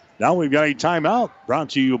 turnovers. Now we've got a timeout brought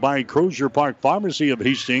to you by Crozier Park Pharmacy of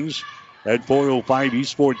Hastings at 405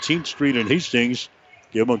 East 14th Street in Hastings.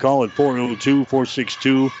 Give them a call at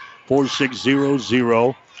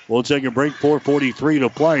 402-462-4600. We'll take a break. 4:43 to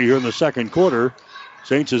play here in the second quarter.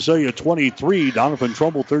 St. Cecilia 23, Doniphan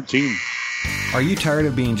Trumbull 13. Are you tired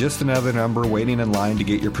of being just another number waiting in line to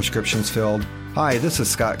get your prescriptions filled? Hi, this is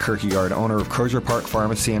Scott Kierkegaard, owner of Crozier Park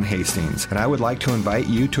Pharmacy in Hastings, and I would like to invite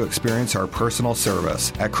you to experience our personal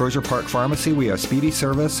service. At Crozier Park Pharmacy, we have speedy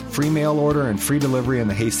service, free mail order, and free delivery in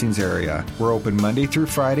the Hastings area. We're open Monday through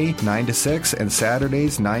Friday, 9 to 6, and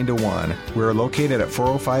Saturdays, 9 to 1. We are located at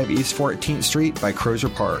 405 East 14th Street by Crozier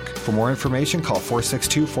Park. For more information, call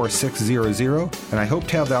 462-4600, and I hope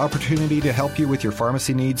to have the opportunity to help you with your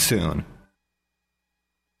pharmacy needs soon.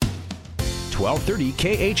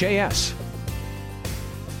 1230 KHAS.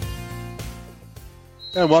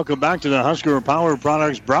 And welcome back to the Husker Power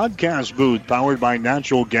Products broadcast booth, powered by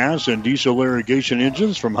natural gas and diesel irrigation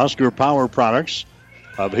engines from Husker Power Products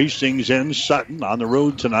of Hastings and Sutton on the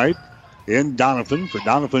road tonight in Doniphan for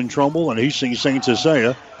Doniphan Trumbull and Hastings St.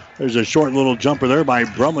 Cecilia. There's a short little jumper there by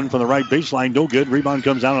Brumman from the right baseline. No good. Rebound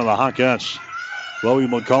comes down to the Hawkettes. Chloe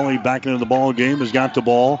McCauley back into the ball game, has got the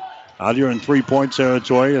ball out here in three-point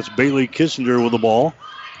territory. It's Bailey Kissinger with the ball.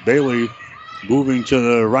 Bailey moving to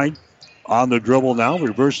the right on the dribble now.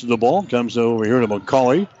 Reverses the ball. Comes over here to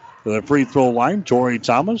McCauley to the free throw line. Tori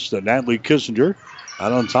Thomas to Natalie Kissinger.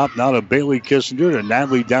 Out on top now to Bailey Kissinger to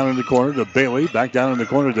Natalie down in the corner to Bailey. Back down in the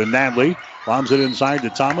corner to Natalie. Bombs it inside to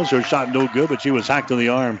Thomas. Her shot no good, but she was hacked in the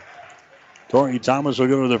arm. Tori Thomas will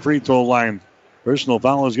go to the free throw line. Personal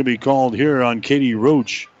foul is going to be called here on Katie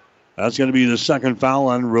Roach. That's going to be the second foul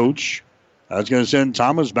on Roach. That's going to send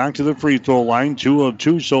Thomas back to the free throw line. 2 of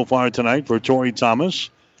 2 so far tonight for Tori Thomas.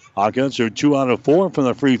 Hawkins are 2 out of 4 from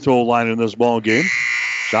the free throw line in this ball game.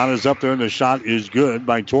 Shot is up there, and the shot is good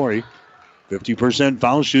by Tori. 50%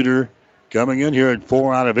 foul shooter coming in here at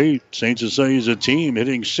 4 out of 8. St. Cecilia is a team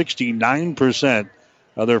hitting 69%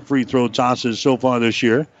 of their free throw tosses so far this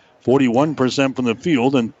year. 41% from the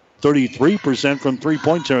field and 33% from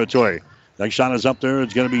three-point territory. Next shot is up there.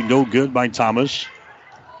 It's going to be no good by Thomas.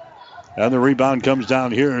 And the rebound comes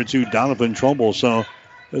down here to Doniphan Trumbull. So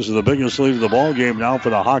this is the biggest lead of the ball game now for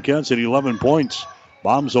the Hawkettes at 11 points.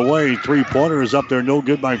 Bombs away. Three-pointer is up there. No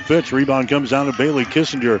good by Fitch. Rebound comes down to Bailey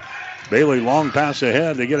Kissinger. Bailey, long pass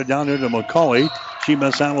ahead. They get it down there to McCauley. She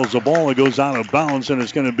mishandles the ball. It goes out of bounds, and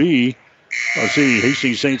it's going to be, let's see,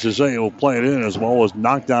 Hastings St. Cecilia will play it in as well. Was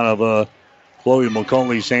knocked out of Chloe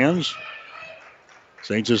McCauley's hands.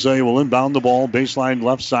 St. Cecilia will inbound the ball. Baseline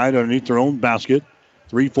left side underneath their own basket.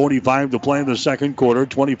 3:45 to play in the second quarter.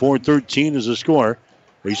 24-13 is the score.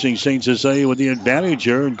 Hastings St. Cecilia with the advantage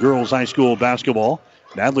here in girls high school basketball.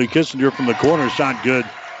 Natalie Kissinger from the corner, shot good.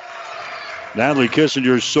 Natalie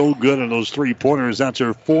Kissinger is so good on those three-pointers. That's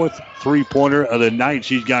her 4th three-pointer of the night.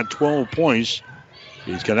 She's got 12 points.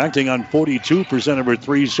 She's connecting on 42% of her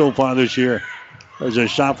threes so far this year. There's a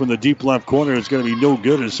shot from the deep left corner. It's going to be no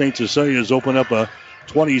good as St. Cecilia has opened up a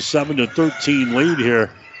 27-13 lead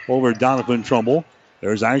here over Doniphan Trumbull.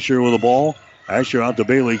 There's Asher with the ball. Asher out to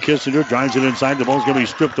Bailey Kissinger. Drives it inside. The ball's going to be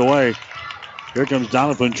stripped away. Here comes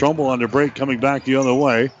Doniphan Trumbull on the break coming back the other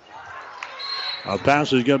way. A pass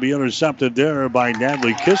is going to be intercepted there by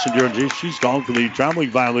Natalie Kissinger. She's called for the traveling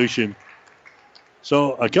violation.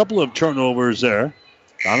 So a couple of turnovers there.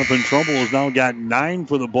 Doniphan Trumbull has now got 9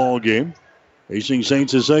 for the ball game. Hastings St.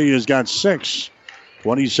 Cecilia has got 6.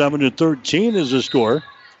 27-13 is the score.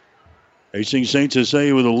 Hastings St.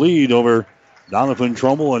 Cecilia with a lead over Doniphan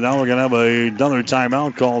Trumbull, and now we're going to have another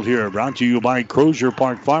timeout called here. Brought to you by Crozier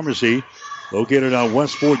Park Pharmacy, located on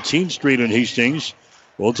West 14th Street in Hastings.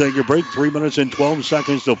 We'll take a break. 3 minutes and 12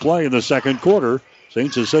 seconds to play in the second quarter.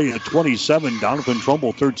 St. Cecilia 27, Doniphan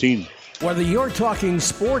Trumbull 13. Whether you're talking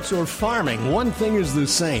sports or farming, one thing is the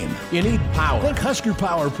same. You need power. Think Husker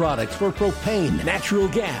Power products for propane, natural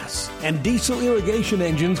gas, and diesel irrigation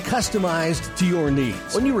engines customized to your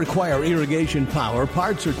needs. When you require irrigation power,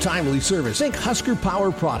 parts, or timely service, think Husker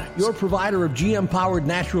Power products, your provider of GM-powered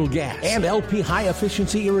natural gas and LP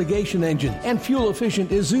high-efficiency irrigation engine and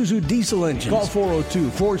fuel-efficient Isuzu diesel engines. Call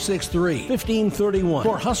 402-463-1531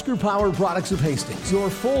 for Husker Power products of Hastings,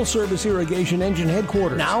 your full-service irrigation engine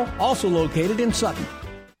headquarters. Now, also located in Sutton.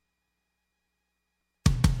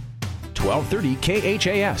 1230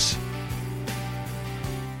 KHAS.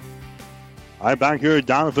 All right, back here at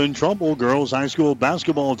Doniphan Trumbull girls high school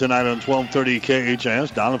basketball tonight on 1230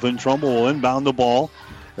 KHAS. Doniphan Trumbull will inbound the ball.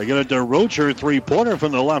 They get it to Roach. Her three-pointer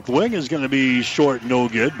from the left wing is going to be short, no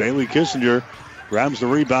good. Bailey Kissinger grabs the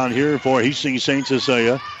rebound here for Hastings St.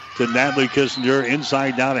 Cecilia to Natalie Kissinger.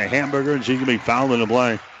 Inside down to Hamburger, and she's going to be fouled in the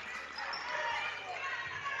play.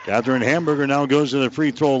 Catherine Hamburger now goes to the free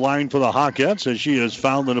throw line for the Hawkettes as she is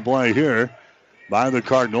fouled in the play here by the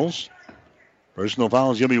Cardinals. Personal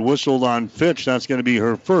foul is going to be whistled on Fitch. That's going to be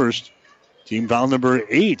her first. Team foul number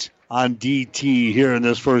 8 on DT here in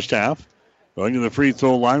this first half. Going to the free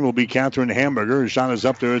throw line will be Catherine Hamburger. Her shot is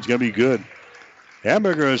up there. It's going to be good.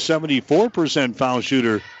 Hamburger is 74% foul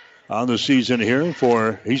shooter on the season here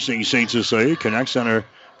for Hastings St. Cecilia. Connects on her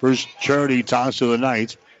first charity toss of the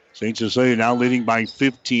night. St. Cecilia now leading by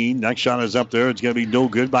 15. Next shot is up there. It's going to be no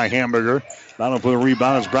good by Hamburger. Battle for the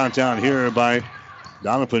rebound is brought down here by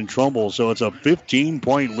Doniphan Trumbull. So it's a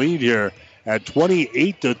 15-point lead here at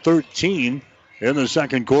 28-13 in the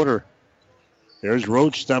second quarter. There's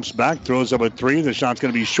Roach, steps back, throws up a three. The shot's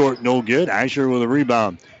going to be short, no good. Asher with a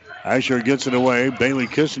rebound. Asher gets it away. Bailey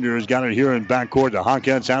Kissinger has got it here in backcourt. The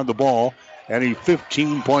Hawkettes have the ball at a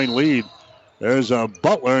 15-point lead. There's a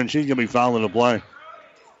Butler, and she's going to be fouled in the play.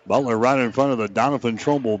 Butler right in front of the Doniphan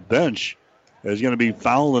Trumbull bench is going to be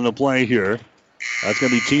fouled in the play here. That's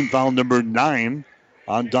going to be team foul number 9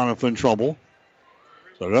 on Doniphan Trumbull.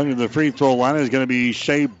 So running to the free throw line is going to be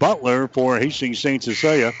Shea Butler for Hastings St.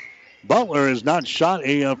 Cecilia. Butler has not shot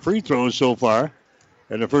a free throw so far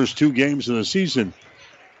in the first 2 games of the season.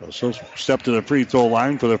 So step to the free throw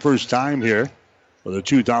line for the first time here for the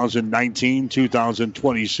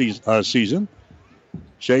 2019-2020 season.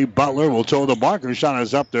 Shea Butler will toe the mark. Her shot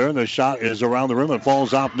is up there, and the shot is around the rim. It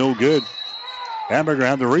falls off, no good. Hamburger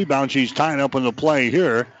had the rebound. She's tying up in the play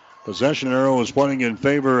here. Possession arrow is pointing in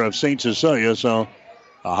favor of St. Cecilia, so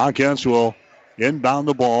the Hawkettes will inbound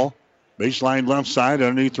the ball. Baseline left side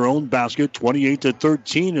underneath their own basket.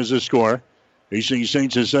 28-13 is the score. Hastings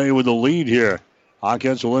St. Cecilia with the lead here.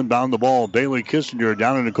 Hawkettes will inbound the ball. Bailey Kissinger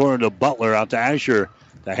down in the corner to Butler, out to Asher.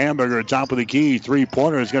 The Hamburger, top of the key.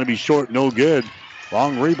 Three-pointer is going to be short, no good.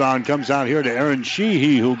 Long rebound comes out here to Aaron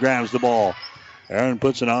Sheehy, who grabs the ball. Aaron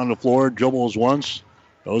puts it on the floor, dribbles once,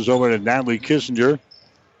 goes over to Natalie Kissinger.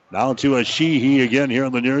 Now to a Sheehy again here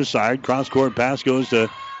on the near side. Cross-court pass goes to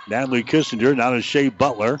Natalie Kissinger. Now to Shea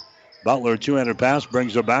Butler. Butler, two-handed pass,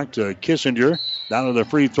 brings her back to Kissinger. Down to the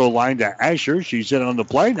free throw line to Asher. She's in on the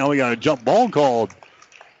play. Now we got a jump ball called.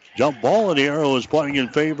 Jump ball, and the arrow is pointing in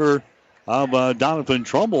favor of Doniphan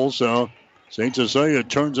Trumbull. So St. Cecilia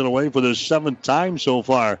turns it away for the 7th time so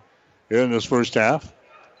far here in this first half.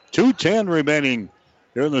 2:10 remaining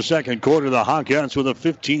here in the second quarter. The Hawkettes with a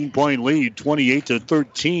 15-point lead.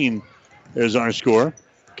 28-13 is our score.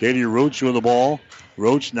 Katie Roach with the ball.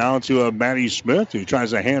 Roach now to Maddie Smith, who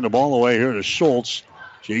tries to hand the ball away here to Schultz.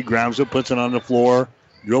 She grabs it, puts it on the floor,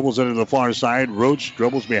 dribbles it to the far side. Roach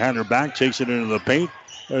dribbles behind her back, takes it into the paint.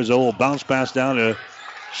 There's a little bounce pass down to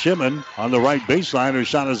Shimon on the right baseline. Her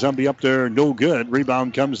shot is up there, no good.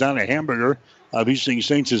 Rebound comes down to Hamburger of Hastings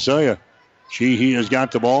St. Cecilia. Sheehy has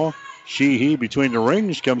got the ball. Sheehy between the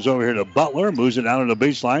rings comes over here to Butler, moves it down to the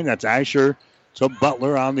baseline. That's Asher to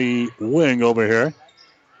Butler on the wing over here.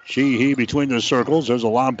 Sheehy between the circles. There's a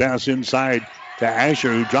long pass inside to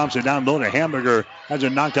Asher, who drops it down low to Hamburger. Has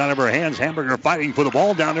it knocked out of her hands. Hamburger fighting for the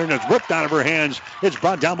ball down there, and it's ripped out of her hands. It's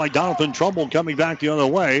brought down by Doniphan Trumbull coming back the other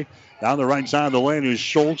way. Down the right side of the lane is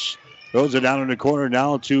Schultz. Throws it down in the corner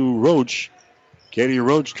now to Roach. Katie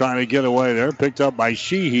Roach trying to get away there. Picked up by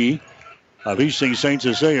Sheehy of Hastings St.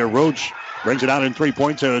 Cecilia. Roach brings it out in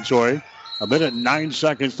three-point territory.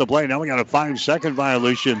 1:09 to play. Now we got a 5-second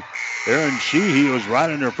violation. Aaron Sheehy was right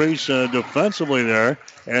in her face defensively there.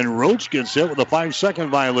 And Roach gets hit with a 5-second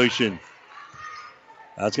violation.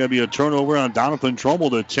 That's going to be a turnover on Doniphan Trumbull.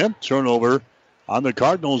 The 10th turnover on the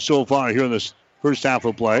Cardinals so far here in this first half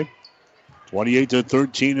of play.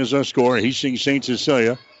 28-13 is our score. Hastings St.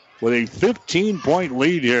 Cecilia with a 15-point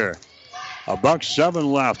lead here.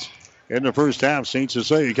 1:07 left in the first half. St.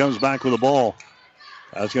 Cecilia comes back with the ball.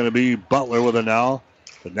 That's going to be Butler with it now.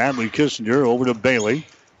 To Natalie Kissinger over to Bailey.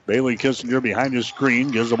 Bailey Kissinger behind the screen.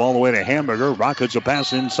 Gives the ball away to Hamburger. Rockets a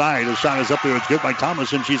pass inside. The shot is up there. It's good by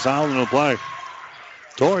Thomas, and she's fouled in the play.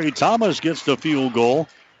 Tori Thomas gets the field goal.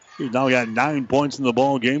 She's now got 9 points in the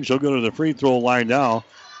ball game. She'll go to the free throw line now.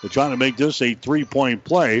 They're trying to make this a 3-point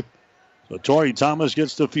play. So Tori Thomas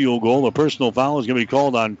gets the field goal. The personal foul is going to be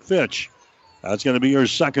called on Fitch. That's going to be her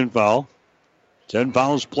second foul. 10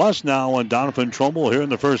 fouls plus now on Doniphan Trumbull here in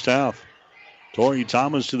the first half. Tori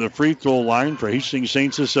Thomas to the free throw line for Hastings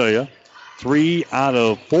St. Cecilia. 3 out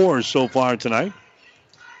of 4 so far tonight.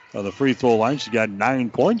 On the free throw line, she's got 9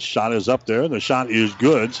 points. Shot is up there. The shot is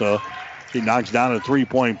good, so she knocks down a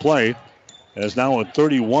 3-point play. It's now a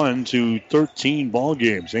 31-13 ball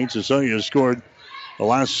game. St. Cecilia has scored the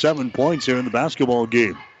last 7 points here in the basketball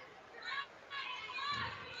game.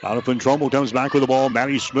 Doniphan Trumbull comes back with the ball.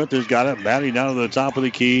 Maddie Smith has got it. Maddie down to the top of the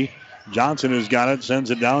key. Johnson has got it. Sends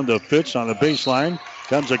it down to Fitch on the baseline.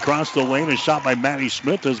 Comes across the lane. A shot by Maddie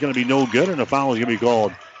Smith is going to be no good, and a foul is going to be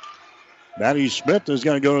called. Maddie Smith is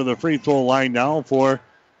going to go to the free throw line now for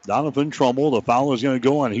Doniphan Trumbull. The foul is going to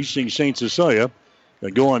go on Hastings St. Cecilia.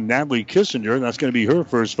 Going to go on Natalie Kissinger. That's going to be her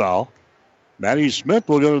first foul. Maddie Smith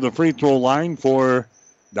will go to the free throw line for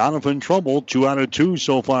Doniphan Trumbull. 2 out of 2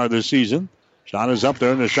 so far this season. Shot is up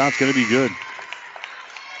there, and the shot's going to be good.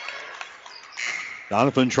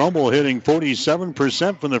 Doniphan Trumbull hitting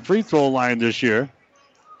 47% from the free throw line this year.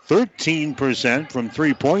 13% from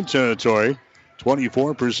three-point territory.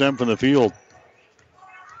 24% from the field.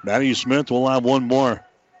 Maddie Smith will have one more.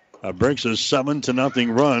 That breaks a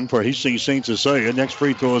 7-0 run for Hastings St. Cecilia. Next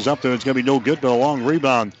free throw is up there. It's going to be no good, but a long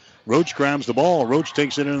rebound. Roach grabs the ball. Roach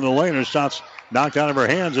takes it into the lane. Her shot's knocked out of her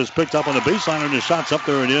hands. It's picked up on the baseline, and the shot's up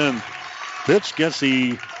there and in. Fitch gets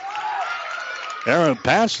the errant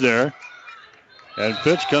pass there. And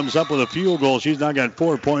Fitch comes up with a field goal. She's now got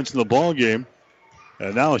 4 points in the ball game.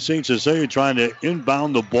 And now St. Cecilia trying to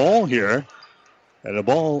inbound the ball here. And the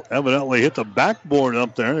ball evidently hit the backboard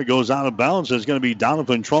up there. It goes out of bounds. It's going to be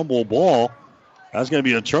Doniphan Trumbull ball. That's going to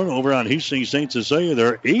be a turnover on Hastings St. Cecilia.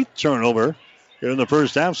 Their 8th turnover here in the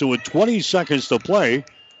first half. So with 20 seconds to play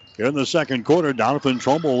here in the second quarter, Doniphan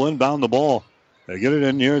Trumbull will inbound the ball. They get it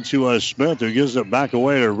in here to Smith, who gives it back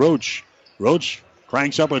away to Roach. Roach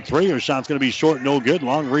cranks up a 3. Her shot's going to be short, no good.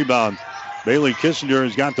 Long rebound. Bailey Kissinger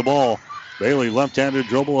has got the ball. Bailey left-handed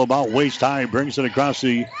dribble about waist high. Brings it across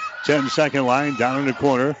the 10-second line down in the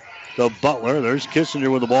corner to Butler. There's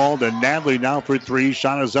Kissinger with the ball. Then Natalie now for 3.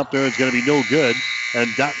 Shot is up there. It's going to be no good. And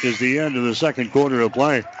that is the end of the second quarter of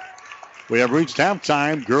play. We have reached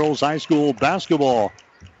halftime. Girls high school basketball.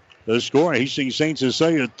 The score, Hastings St.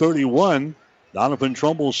 Cecilia 31. Doniphan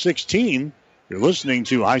Trumbull 16. You're listening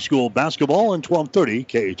to high school basketball in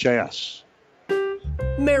 1230 KHAS.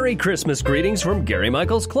 Merry Christmas greetings from Gary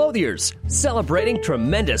Michaels Clothiers, celebrating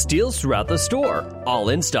tremendous deals throughout the store. All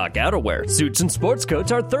in-stock outerwear, suits, and sports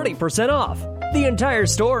coats are 30% off. The entire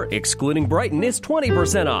store, excluding Brighton, is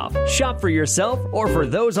 20% off. Shop for yourself or for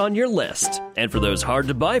those on your list. And for those hard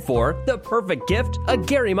to buy for, the perfect gift, a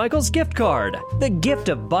Gary Michaels gift card. The gift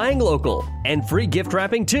of buying local. And free gift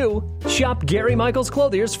wrapping too. Shop Gary Michaels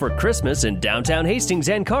Clothiers for Christmas in downtown Hastings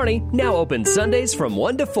and Kearney, now open Sundays from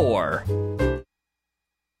 1 to 4.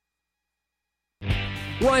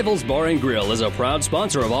 Rivals Bar and Grill is a proud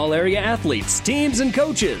sponsor of all area athletes, teams, and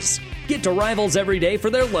coaches. Get to Rivals every day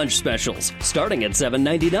for their lunch specials, starting at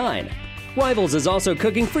 $7.99. Rivals is also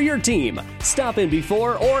cooking for your team. Stop in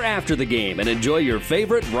before or after the game and enjoy your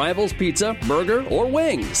favorite Rivals pizza, burger, or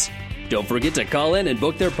wings. Don't forget to call in and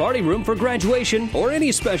book their party room for graduation or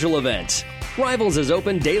any special event. Rivals is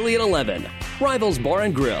open daily at 11. Rivals Bar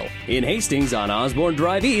and Grill in Hastings on Osborne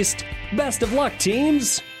Drive East. Best of luck,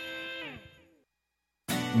 teams!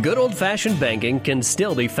 Good old-fashioned banking can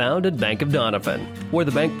still be found at Bank of Doniphan, where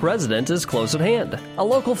the bank president is close at hand. A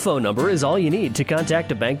local phone number is all you need to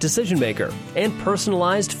contact a bank decision-maker, and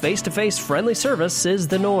personalized face-to-face friendly service is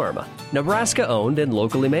the norm. Nebraska-owned and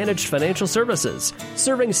locally managed financial services,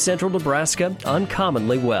 serving central Nebraska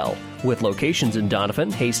uncommonly well, with locations in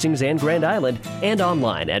Doniphan, Hastings, and Grand Island, and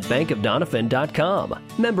online at bankofdoniphan.com.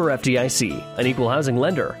 Member FDIC, an equal housing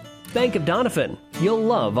lender. Bank of Doniphan, you'll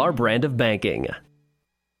love our brand of banking.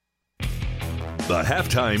 The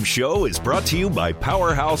Halftime Show is brought to you by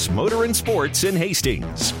Powerhouse Motor and Sports in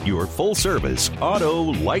Hastings, your full-service auto,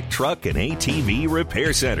 light truck, and ATV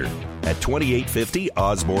repair center at 2850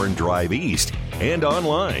 Osborne Drive East and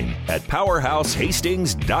online at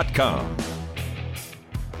powerhousehastings.com.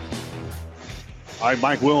 All right,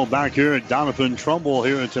 Mike Will back here at Doniphan Trumbull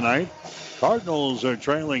here tonight. Cardinals are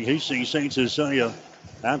trailing Hastings St. Cecilia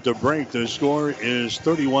at the break. The score is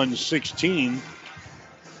 31-16.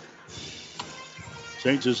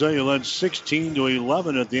 St. Cecilia led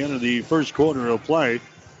 16-11 at the end of the first quarter of play.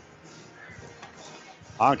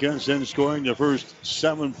 Hawkins then scoring the first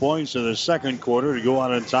 7 points in the second quarter to go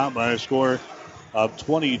out on top by a score of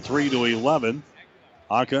 23-11.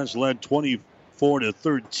 Hawkins led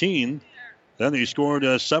 24-13. Then they scored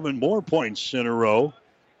 7 more points in a row.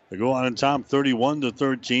 They go out on top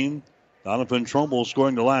 31-13. Doniphan Trumbull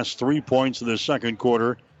scoring the last 3 points of the second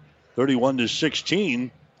quarter. 31-16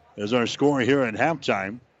 is our score here at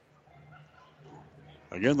halftime.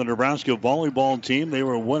 Again, the Nebraska volleyball team, they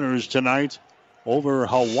were winners tonight over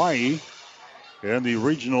Hawaii in the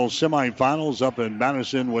regional semifinals up in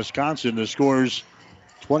Madison, Wisconsin. The scores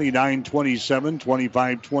 29-27,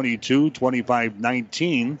 25-22,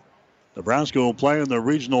 25-19. Nebraska will play in the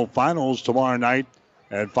regional finals tomorrow night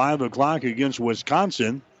at 5 o'clock against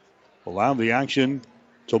Wisconsin. We'll have the action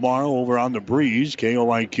tomorrow over on the Breeze,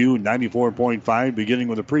 KOIQ 94.5, beginning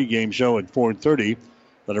with a pregame show at 4:30.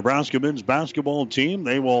 The Nebraska men's basketball team,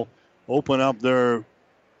 they will open up their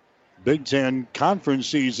Big Ten conference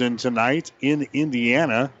season tonight in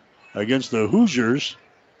Indiana against the Hoosiers.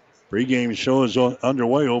 Pregame show is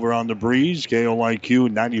underway over on the Breeze,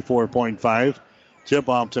 KOIQ 94.5.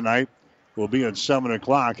 Tip-off tonight will be at 7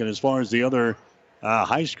 o'clock. And as far as the other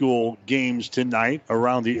high school games tonight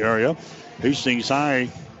around the area, Hastings High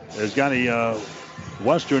has got a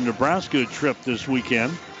Western Nebraska trip this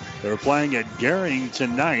weekend. They're playing at Gering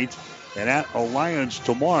tonight and at Alliance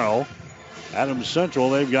tomorrow. Adams Central,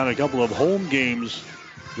 they've got a couple of home games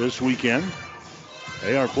this weekend.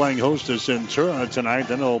 They are playing host to Centura tonight.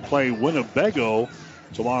 Then they'll play Winnebago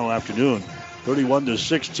tomorrow afternoon.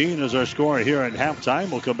 31-16 is our score here at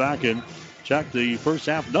halftime. We'll come back and check the first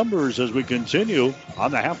half numbers as we continue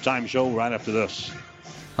on the halftime show right after this.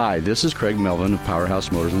 Hi, this is Craig Melvin of Powerhouse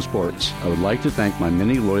Motors and Sports. I would like to thank my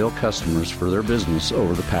many loyal customers for their business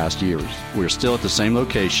over the past years. We are still at the same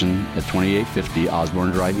location at 2850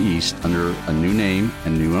 Osborne Drive East under a new name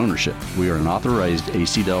and new ownership. We are an authorized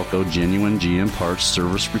AC Delco genuine GM parts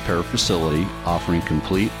service repair facility offering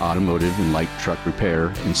complete automotive and light truck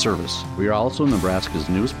repair and service. We are also Nebraska's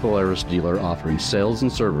newest Polaris dealer offering sales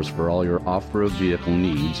and service for all your off-road vehicle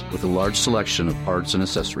needs with a large selection of parts and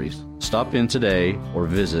accessories. Stop in today or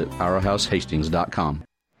visit PowerhouseHastings.com.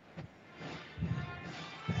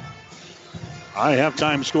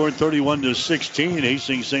 Halftime scored 31-16.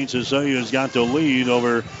 Hastings St. Cecilia has got the lead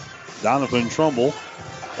over Doniphan Trumbull.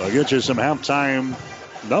 I'll get you some halftime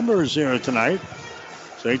numbers here tonight.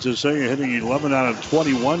 St. Cecilia hitting 11 out of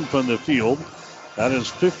 21 from the field. That is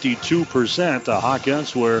 52%. The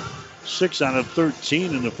Hawkins were 6 out of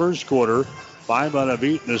 13 in the first quarter. 5 out of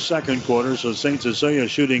 8 in the second quarter. So St. Cecilia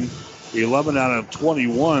shooting 11 out of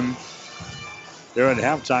 21 there at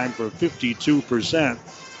halftime for 52%.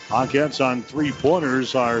 Hawkins on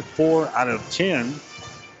three-pointers are 4 out of 10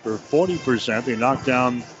 for 40%. They knocked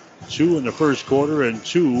down 2 in the first quarter and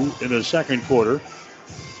 2 in the second quarter.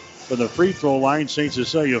 From the free throw line, St.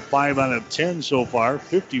 Cecilia 5 out of 10 so far,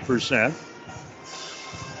 50%.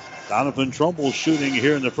 Doniphan Trumbull shooting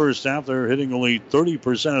here in the first half. They're hitting only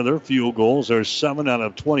 30% of their field goals. They're 7 out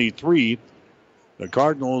of 23. The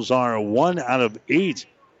Cardinals are 1 out of 8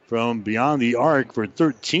 from beyond the arc for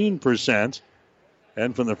 13%.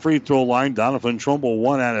 And from the free throw line, Doniphan Trumbull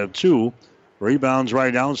 1 out of 2. Rebounds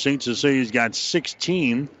right now, St. Cecilia's got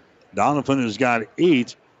 16. Doniphan has got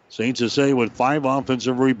 8. St. Cecilia with 5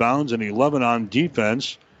 offensive rebounds and 11 on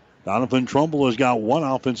defense. Doniphan Trumbull has got 1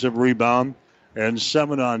 offensive rebound and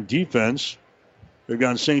 7 on defense. They've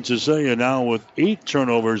got St. Cecilia now with 8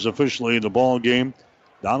 turnovers officially in the ball game.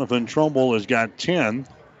 Doniphan Trumbull has got 10.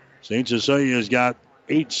 St. Cecilia has got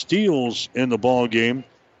 8 steals in the ball game.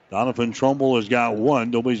 Doniphan Trumbull has got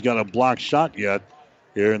 1. Nobody's got a blocked shot yet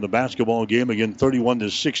here in the basketball game. Again,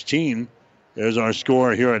 31-16 is our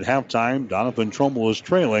score here at halftime. Doniphan Trumbull is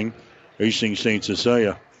trailing Hastings St.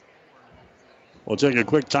 Cecilia. We'll take a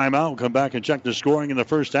quick timeout. We'll come back and check the scoring in the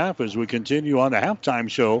first half as we continue on the halftime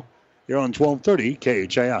show here on 1230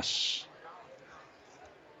 KHAS.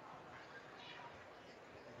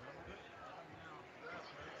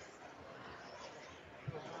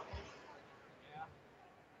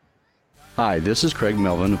 Hi, this is Craig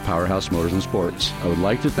Melvin of Powerhouse Motors and Sports. I would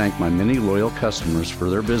like to thank my many loyal customers for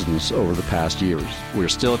their business over the past years. We are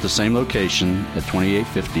still at the same location at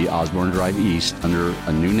 2850 Osborne Drive East under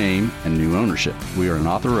a new name and new ownership. We are an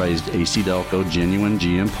authorized AC Delco genuine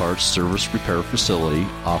GM parts service repair facility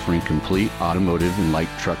offering complete automotive and light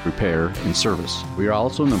truck repair and service. We are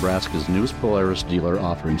also Nebraska's newest Polaris dealer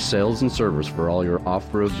offering sales and service for all your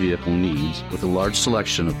off-road vehicle needs with a large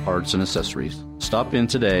selection of parts and accessories. Stop in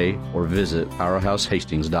today or visit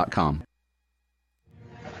PowerhouseHastings.com.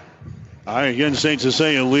 All right, again, St.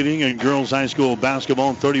 Cecilia leading in girls high school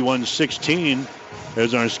basketball, 31-16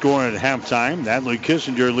 is our score at halftime. Natalie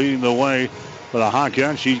Kissinger leading the way for the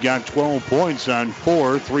Hawkeyes. She's got 12 points on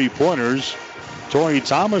 4 3-pointers. Tori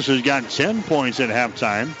Thomas has got 10 points at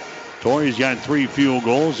halftime. Tori's got 3 field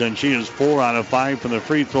goals, and she is 4 out of 5 from the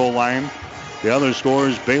free throw line. The other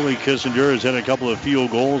scorers, Bailey Kissinger has hit a couple of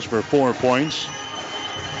field goals for 4 points.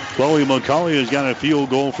 Chloe McCauley has got a field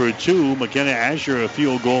goal for 2. McKenna Asher a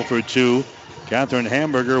field goal for 2. Catherine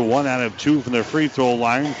Hamburger 1 out of 2 from the free throw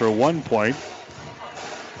line for 1 point.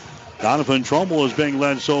 Doniphan Trumbull is being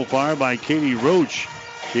led so far by Katie Roach.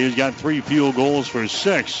 She has got 3 field goals for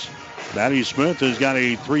 6. Maddie Smith has got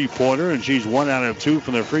a 3-pointer, and she's 1 out of 2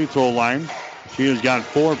 from the free throw line. She has got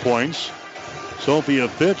 4 points. Sophia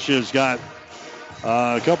Fitch has got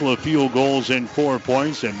a couple of field goals and 4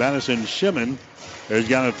 points, and Madison Shimon has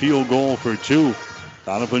got a field goal for 2.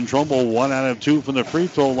 Doniphan Trumbull 1 out of 2 from the free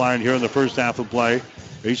throw line here in the first half of play.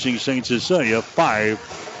 Hastings St. Cecilia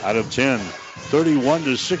 5 out of 10.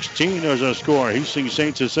 31-16 is a score. Hastings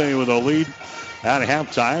St. Cecilia with a lead at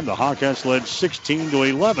halftime. The Hawkeyes led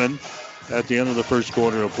 16-11 at the end of the first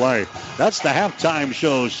quarter of play. That's the halftime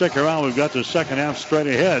show. Stick around. We've got the second half straight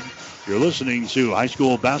ahead. You're listening to high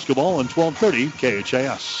school basketball on 1230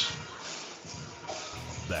 KHAS.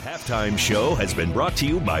 The halftime show has been brought to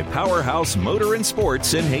you by Powerhouse Motor and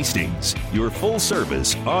Sports in Hastings, your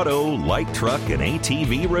full-service auto, light truck, and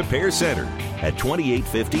ATV repair center at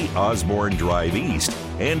 2850 Osborne Drive East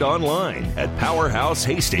and online at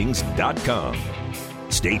powerhousehastings.com.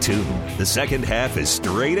 Stay tuned. The second half is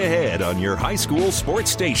straight ahead on your high school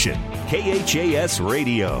sports station, KHAS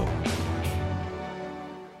Radio.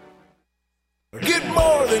 Get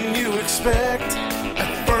more than you expect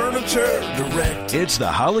at Furniture Direct. It's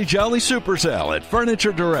the Holly Jolly Super Sale at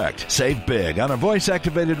Furniture Direct. Save big on a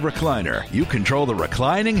voice-activated recliner. You control the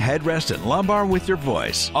reclining, headrest, and lumbar with your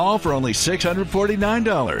voice. All for only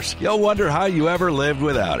 $649. You'll wonder how you ever lived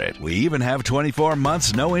without it. We even have 24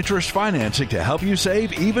 months no-interest financing to help you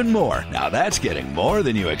save even more. Now that's getting more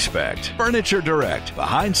than you expect. Furniture Direct,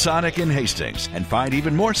 behind Sonic in Hastings. And find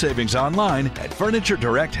even more savings online at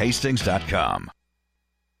FurnitureDirectHastings.com.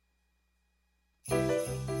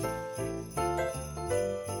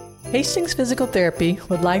 Hastings Physical Therapy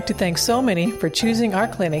would like to thank so many for choosing our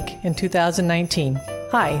clinic in 2019.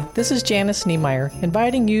 Hi, this is Janice Niemeyer,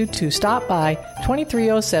 inviting you to stop by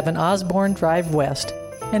 2307 Osborne Drive West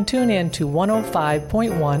and tune in to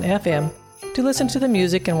 105.1 FM to listen to the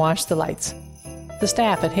music and watch the lights. The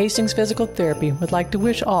staff at Hastings Physical Therapy would like to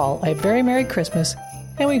wish all a very Merry Christmas,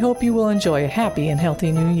 and we hope you will enjoy a happy and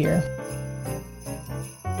healthy New Year.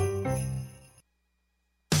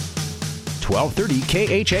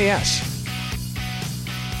 1230 KHAS.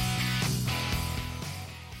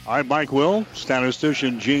 All right, Mike Will,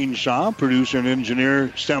 statistician Gene Shaw, producer and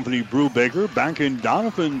engineer Stephanie Brubaker back in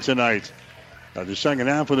Doniphan tonight. The second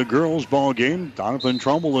half of the girls' ball game. Doniphan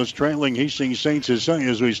Trumbull is trailing Hastings St. Cecilia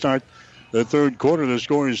as we start the third quarter. The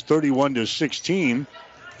score is 31-16.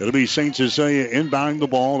 It'll be St. Cecilia inbounding the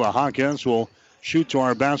ball. The Hawkeyes will shoot to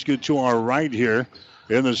our basket to our right here.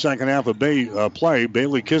 In the second half of play,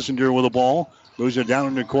 Bailey Kissinger with the ball. Moves it down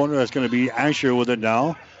in the corner. That's going to be Asher with it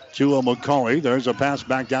now to McCauley. There's a pass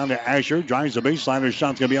back down to Asher. Drives the baseline. Her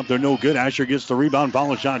shot's going to be up there. No good. Asher gets the rebound.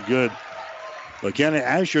 Follow shot good. McKenna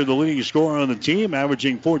Asher, the leading scorer on the team,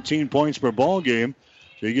 averaging 14 points per ball game.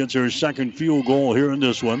 She gets her second field goal here in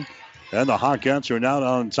this one. And the Hawkeyes are now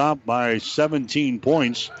on top by 17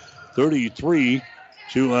 points. 33-17,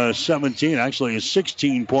 actually a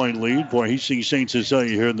 16-point lead for Hastings St. Cecilia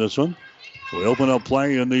here in this one. So we open up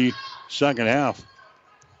play in the second half.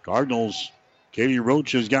 Cardinals, Katie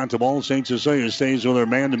Roach has got the ball. St. Cecilia stays with her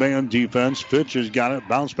man-to-man defense. Fitch has got it.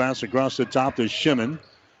 Bounce pass across the top to Shimon.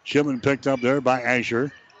 Shimon picked up there by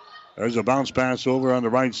Asher. There's a bounce pass over on the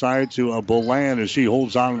right side to Boland as she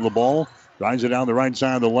holds on to the ball. Drives it down the right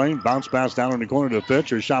side of the lane. Bounce pass down in the corner to Fitch.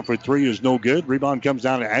 Her shot for three is no good. Rebound comes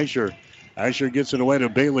down to Asher. Asher gets it away to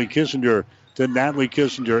Bailey Kissinger, to Natalie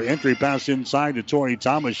Kissinger. Entry pass inside to Tori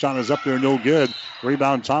Thomas. Shot is up there, no good.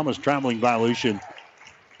 Rebound Thomas, traveling violation.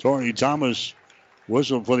 Tori Thomas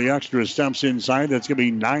whistle for the extra steps inside. That's going to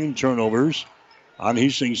be 9 turnovers on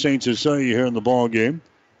Hastings St. Cecilia here in the ball game.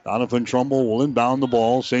 Doniphan Trumbull will inbound the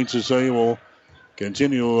ball. St. Cecilia will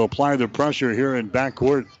continue to apply the pressure here in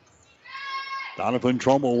backcourt. Doniphan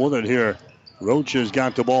Trumbull with it here. Roach has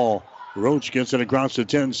got the ball. Roach gets it across the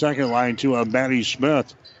 10-second line to Maddie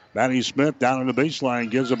Smith. Maddie Smith down on the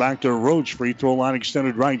baseline, gives it back to Roach. Free throw line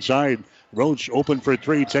extended right side. Roach open for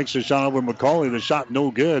three, takes a shot over McCauley. The shot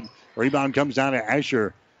no good. Rebound comes down to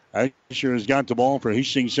Asher. Asher has got the ball for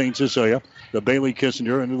Hastings St. Cecilia. The Bailey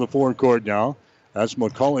Kissinger into the forecourt now. That's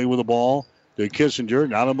McCauley with the ball to Kissinger.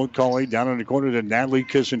 Now to McCauley. Down in the corner to Natalie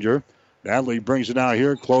Kissinger. Natalie brings it out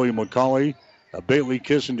here. Chloe McCauley. Bailey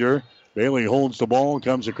Kissinger. Bailey holds the ball.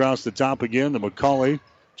 Comes across the top again to McCauley.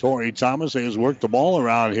 Tori Thomas has worked the ball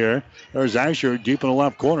around here. There's Asher deep in the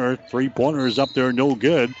left corner. 3-pointer is up there, no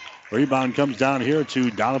good. Rebound comes down here to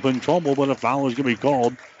Doniphan Trumbull, but a foul is going to be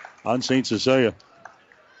called on St. Cecilia.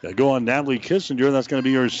 They go on Natalie Kissinger. That's going to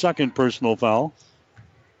be her second personal foul.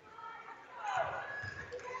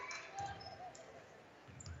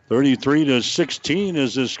 33-16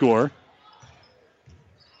 is the score.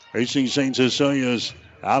 Hastings St. Cecilia is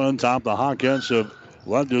out on top. The Hawkettes have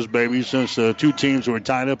led this baby since the two teams were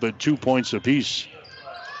tied up at 2 points apiece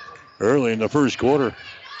early in the first quarter.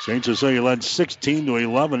 St. Cecilia led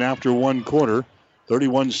 16-11 after one quarter.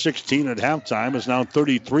 31-16 at halftime. It's now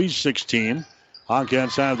 33-16.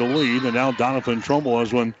 Hawkettes have the lead, and now Doniphan Trumbull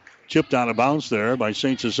has one chipped out of bounds there by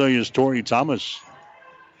St. Cecilia's Tori Thomas.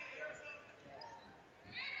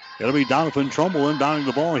 It'll be Doniphan Trumbull inbounding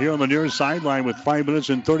the ball here on the near sideline with 5 minutes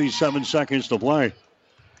and 37 seconds to play.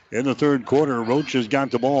 In the third quarter, Roach has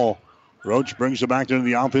got the ball. Roach brings it back into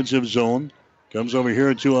the offensive zone. Comes over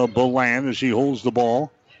here to Belan as she holds the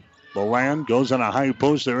ball. Belan goes on a high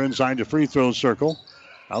post there inside the free throw circle.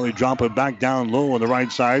 Now they drop it back down low on the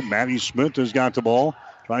right side. Maddie Smith has got the ball.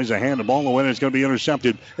 Tries to hand the ball away, and it's going to be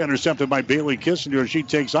intercepted. Intercepted by Bailey Kissinger. She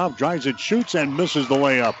takes off, drives it, shoots, and misses the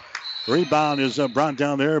layup. Rebound is brought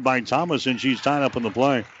down there by Thomas, and she's tied up in the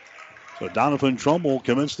play. So Doniphan Trumbull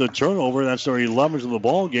commits the turnover. That's their 11th of the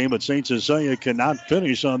ball game, but St. Cecilia cannot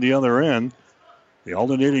finish on the other end. The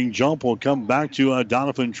alternating jump will come back to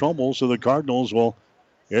Doniphan Trumbull, so the Cardinals will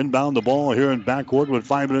inbound the ball here in backcourt with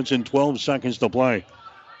 5 minutes and 12 seconds to play.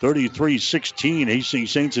 33-16.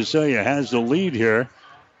 Hastings St. Cecilia has the lead here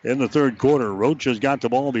in the third quarter. Roach has got the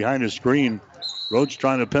ball behind the screen. Roach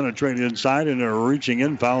trying to penetrate inside, and a reaching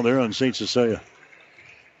in foul there on St. Cecilia.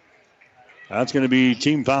 That's going to be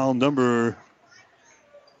team foul number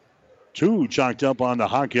 2 chalked up on the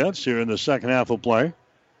Hawkettes here in the second half of play.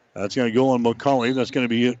 That's going to go on McCauley. That's going to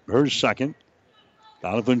be her second.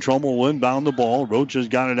 Doniphan Trumbull will inbound the ball. Roach has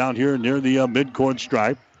got it out here near the midcourt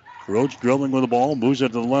stripe. Roach dribbling with the ball, moves it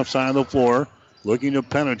to the left side of the floor, looking to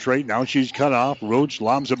penetrate. Now she's cut off. Roach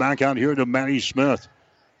lobs it back out here to Maddie Smith.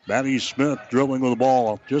 Maddie Smith dribbling with the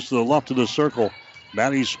ball just to the left of the circle.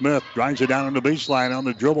 Maddie Smith drives it down on the baseline on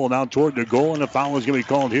the dribble now toward the goal, and a foul is going to be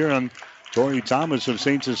called here on Tori Thomas of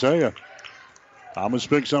St. Cecilia. Thomas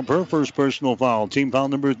picks up her first personal foul. Team foul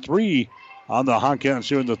number 3 on the Hawkettes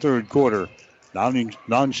here in the third quarter.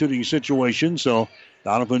 Non-shooting situation, so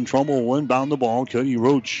Doniphan Trumbull will inbound the ball. Cody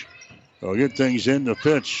Roach will get things in the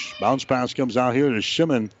pitch. Bounce pass comes out here to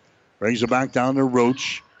Shimon. Brings it back down to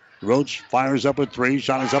Roach. Roach fires up a 3.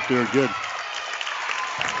 Shot is up there, good.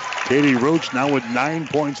 Katie Roach now with 9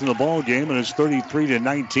 points in the ball game, and it's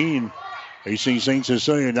 33-19. Hastings St.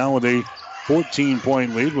 Cecilia now with a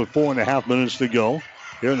 14-point lead with 4.5 minutes to go.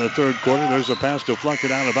 Here in the third quarter, there's a pass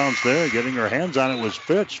deflected out of bounds there. Getting her hands on it was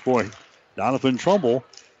Fitch for Doniphan Trumbull.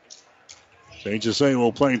 St. Cecilia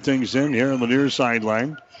will play things in here on the near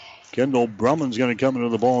sideline. Kendall Brumman's going to come into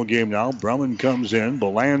the ball game now. Brumman comes in.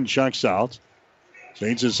 Belan checks out.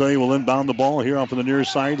 St. Cecilia will inbound the ball here off of the near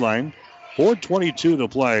sideline. 4:22 to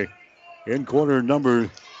play in quarter number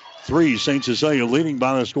 3. St. Cecilia leading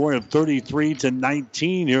by a score of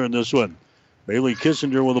 33-19 here in this one. Bailey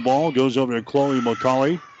Kissinger with the ball. Goes over to Chloe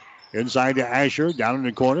McCauley. Inside to Asher. Down in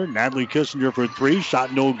the corner. Natalie Kissinger for 3.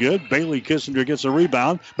 Shot no good. Bailey Kissinger gets a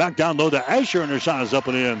rebound. Back down low to Asher, and her shot is up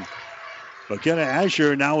and in. McKenna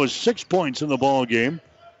Asher now with 6 points in the ball game.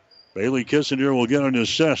 Bailey Kissinger will get an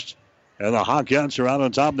assist. And the Hawkettes are out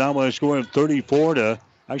on top now by a score of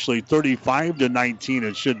 35-19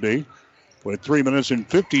 it should be. With 3 minutes and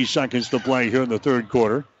 50 seconds to play here in the third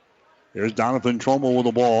quarter. Here's Doniphan Trumbull with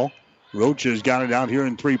the ball. Roach has got it out here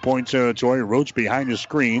in 3-point territory. Roach behind the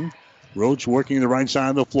screen. Roach working the right side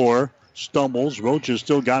of the floor. Stumbles. Roach has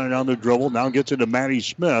still got it on the dribble. Now gets it to Maddie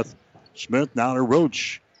Smith. Smith now to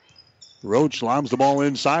Roach. Roach lobs the ball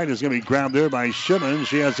inside. It's going to be grabbed there by Shimon.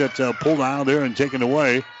 She has it pulled out of there and taken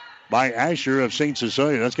away by Asher of St.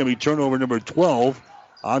 Cecilia. That's going to be turnover number 12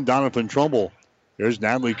 on Doniphan Trumbull. Here's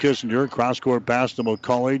Natalie Kissinger. Cross-court pass to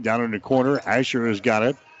McCauley down in the corner. Asher has got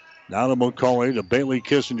it. Now to McCauley to Bailey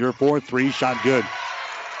Kissinger. 4-3. Shot good.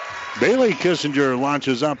 Bailey Kissinger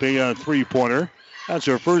launches up a three-pointer. That's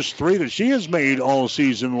her first 3 that she has made all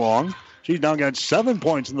season long. She's now got 7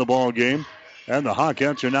 points in the ball game. And the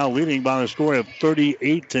Hawkettes are now leading by a score of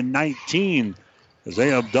 38-19 as they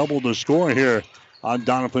have doubled the score here on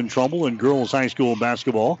Doniphan Trumbull in girls high school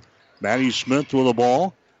basketball. Maddie Smith with the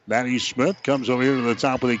ball. Maddie Smith comes over here to the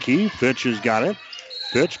top of the key. Fitch has got it.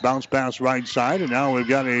 Fitch bounce pass right side, and now we've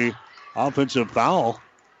got a offensive foul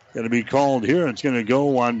going to be called here. It's going to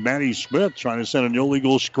go on Maddie Smith, trying to send an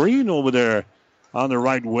illegal screen over there on the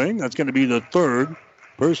right wing. That's going to be the third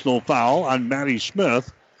personal foul on Maddie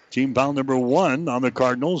Smith. Team foul number 1 on the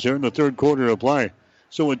Cardinals here in the third quarter of play.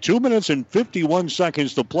 So with 2 minutes and 51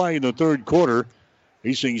 seconds to play in the third quarter,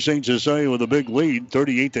 Hastings St. Cecilia with a big lead,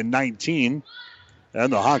 38-19.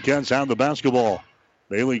 And the Hawkettes have the basketball.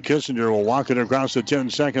 Bailey Kissinger will walk it across the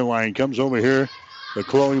 10-second line. Comes over here to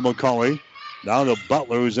Chloe McCauley. Now to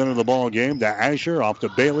Butler, who's into the ball game. To Asher, off to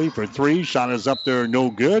Bailey for 3. Shot is up there, no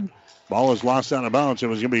good. Ball is lost out of bounds. It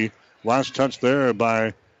was going to be last touch there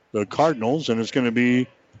by the Cardinals, and it's going to be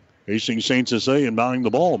Hastings St. Cecilia inbounding the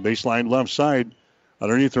ball. Baseline left side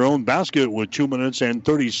underneath their own basket with 2 minutes and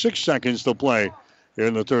 36 seconds to play here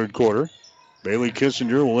in the third quarter. Bailey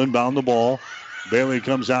Kissinger will inbound the ball. Bailey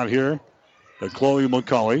comes out here to Chloe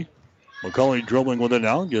McCauley. McCauley dribbling with it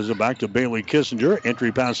now. Gives it back to Bailey Kissinger.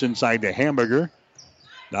 Entry pass inside to Hamburger.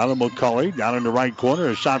 Now to McCauley. Down in the right corner.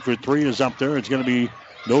 A shot for 3 is up there. It's going to be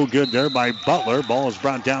no good there by Butler. Ball is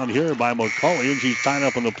brought down here by McCauley, and she's tied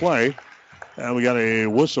up on the play. And we got a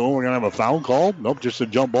whistle. We're going to have a foul called. Nope, just a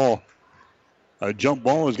jump ball. A jump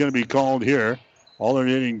ball is going to be called here.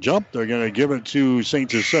 Alternating jump. They're going to give it to St.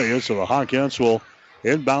 Cecilia. So the Hawkettes will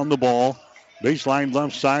inbound the ball. Baseline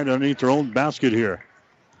left side underneath their own basket here.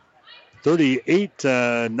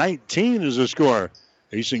 38-19 is the score.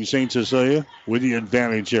 Hastings St. Cecilia with the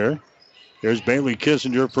advantage here. There's Bailey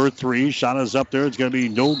Kissinger for 3. Shot is up there. It's going to be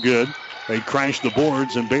no good. They crash the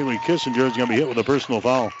boards, and Bailey Kissinger is going to be hit with a personal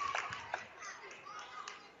foul.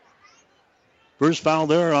 First foul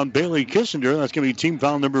there on Bailey Kissinger. That's going to be team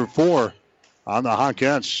foul number 4 on the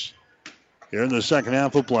Hawkettes here in the second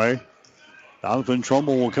half of play. Doniphan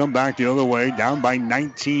Trumbull will come back the other way, down by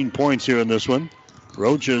 19 points here in this one.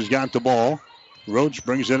 Roach has got the ball. Roach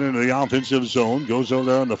brings it into the offensive zone, goes over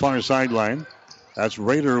there on the far sideline. That's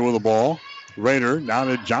Rader with the ball. Rader down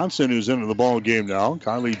to Johnson, who's into the ball game now.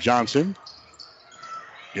 Carly Johnson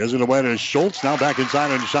gives it away to Schultz. Now back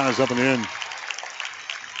inside, and the shot is up and in.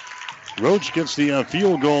 Roach gets the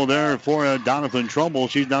field goal there for Doniphan Trumbull.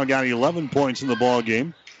 She's now got 11 points in the ball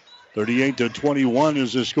game. 38-21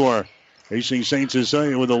 is the score. Hastings St.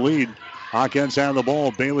 Cecilia with the lead. Hawkins have the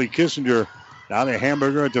ball. Bailey Kissinger down to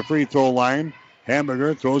Hamburger at the free throw line.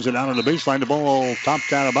 Hamburger throws it out on the baseline. The ball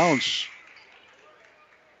topped out of bounds.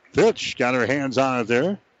 Fitch got her hands on it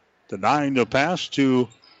there. Denying the pass to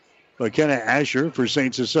McKenna Asher for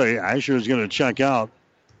St. Cecilia. Asher is going to check out.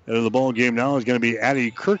 Into the ball game now is going to be Addie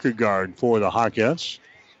Kierkegaard for the Hawkettes.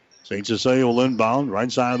 St. Cecilia will inbound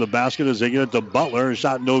right side of the basket as they get it to Butler.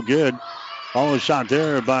 Shot no good. Follow shot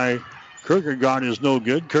there by Kierkegaard is no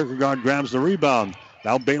good. Kierkegaard grabs the rebound.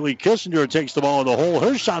 Now Bailey Kissinger takes the ball in the hole.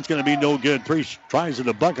 Her shot's going to be no good. 3 tries in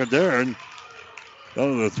the bucket there, and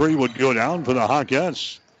the 3 would go down for the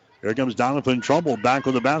Hawkettes. Here comes Doniphan Trumbull back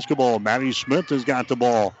with the basketball. Maddie Smith has got the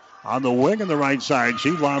ball on the wing on the right side. She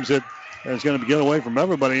lobs it. And it's going to get away from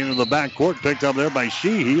everybody into the back court. Picked up there by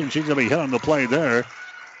Sheehy, and she's going to be hit on the play there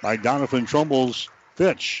by Doniphan Trumbull's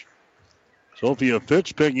Fitch. Sophia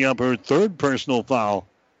Fitch picking up her 3rd personal foul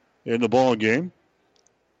in the ball game.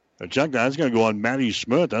 Check that. That's going to go on Maddie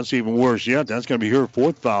Smith. That's even worse yet. That's going to be her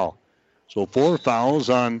 4th foul. So 4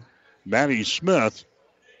 fouls on Maddie Smith.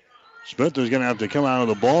 Smith is going to have to come out of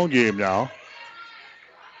the ball game now.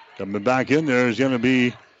 Coming back in there is going to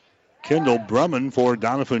be Kendall Brumman for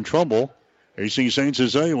Doniphan Trumbull. Hastings St.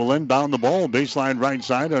 Cecilia will inbound the ball. Baseline right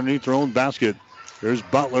side underneath their own basket. There's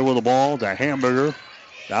Butler with the ball to Hamburger.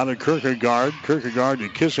 Down to Kierkegaard. Kierkegaard to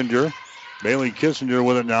Kissinger. Bailey Kissinger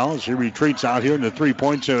with it now as he retreats out here in the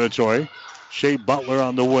 3-point territory. Shea Butler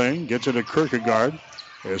on the wing. Gets it to Kierkegaard.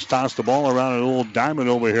 Has tossed the ball around a little diamond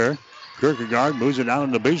over here. Kierkegaard moves it down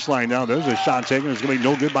in the baseline now. There's a shot taken. It's going to be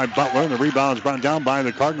no good by Butler. And the rebound is brought down by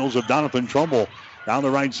the Cardinals of Doniphan Trumbull. Down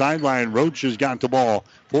the right sideline, Roach has got the ball.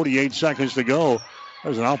 48 seconds to go.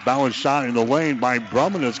 There's an off-balance shot in the lane by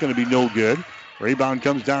Brumman. It's going to be no good. Rebound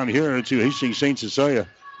comes down here to Hastings St. Cecilia.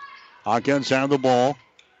 Hawkins have the ball.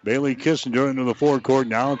 Bailey Kissinger into the forecourt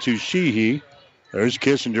now to Sheehy. There's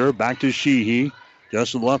Kissinger back to Sheehy.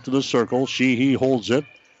 Just to the left of the circle. Sheehy holds it.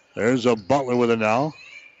 There's a Butler with it now.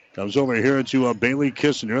 Comes over here to Bailey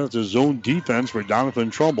Kissinger. That's a zone defense for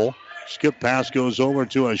Doniphan Trumbull. Skip pass goes over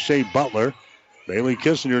to Shea Butler. Bailey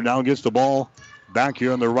Kissinger now gets the ball back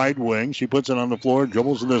here on the right wing. She puts it on the floor,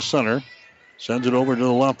 dribbles in the center. Sends it over to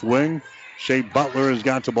the left wing. Shea Butler has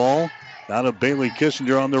got the ball. Now to Bailey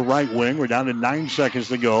Kissinger on the right wing. We're down to 9 seconds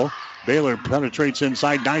to go. Baylor penetrates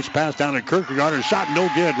inside. Nice pass down to Kierkegaard. Her shot no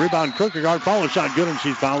good. Rebound Kierkegaard. Follow shot good, and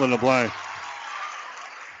she's fouled in the play.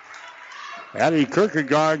 Addie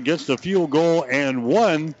Kierkegaard gets the field goal and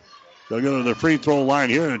one. They'll go to the free throw line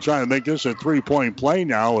here and try to make this a three-point play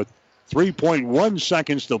now with 3.1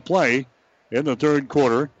 seconds to play in the third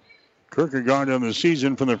quarter. Kierkegaard on the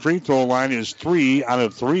season from the free throw line is 3 out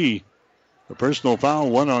of 3. The personal foul,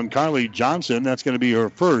 one on Carly Johnson. That's going to be her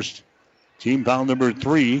first. Team foul number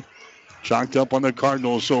 3. Chalked up on the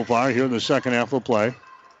Cardinals so far here in the second half of play.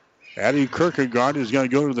 Addie Kierkegaard is going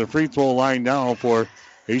to go to the free throw line now for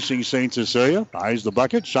Hastings St. Cecilia. Eyes the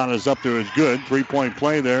bucket. Shot is up there is good. 3-point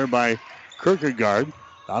play there by Kierkegaard.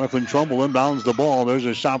 Doniphan Trumbull inbounds the ball. There's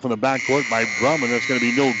a shot from the backcourt by Brum, and that's going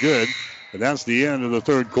to be no good. And that's the end of the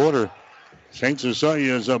third quarter. St.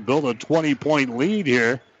 Cecilia has built a 20-point lead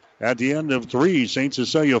here at the end of 3. St.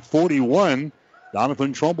 Cecilia 41.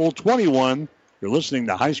 Doniphan Trumbull 21. You're listening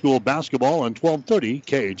to high school basketball on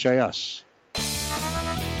 1230 KHAS.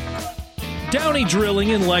 Downey Drilling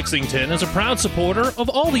in Lexington is a proud supporter of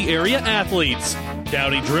all the area athletes.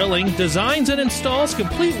 Downey Drilling designs and installs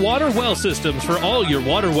complete water well systems for all your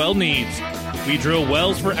water well needs. We drill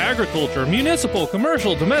wells for agriculture, municipal,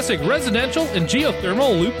 commercial, domestic, residential, and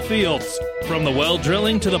geothermal loop fields. From the well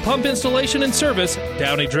drilling to the pump installation and service,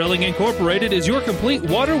 Downey Drilling Incorporated is your complete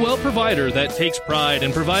water well provider that takes pride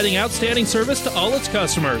in providing outstanding service to all its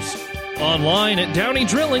customers. Online at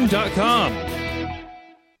downeydrilling.com.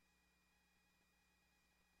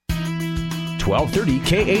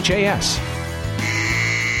 1230 KHAS.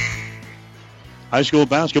 High school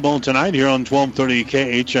basketball tonight here on 1230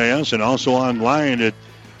 KHAS and also online at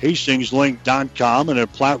hastingslink.com and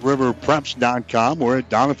at PlatteRiverPreps.com. We're at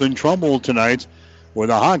Doniphan Trumbull tonight where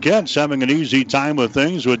the Hawkettes having an easy time with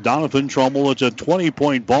things with Doniphan Trumbull. It's a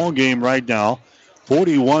 20-point ball game right now.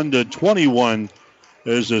 41-21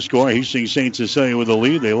 is the score. Hastings St. Cecilia with the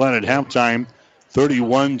lead. They led at halftime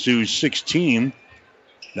 31-16.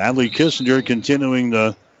 Natalie Kissinger continuing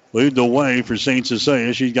to lead the way for St.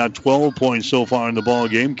 Cecilia. She's got 12 points so far in the ball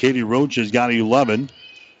game. Katie Roach has got 11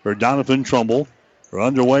 for Doniphan Trumbull. We're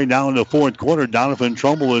underway now in the fourth quarter. Doniphan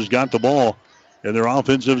Trumbull has got the ball in their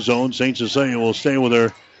offensive zone. St. Cecilia will stay with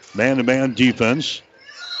their man-to-man defense.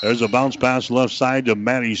 There's a bounce pass left side to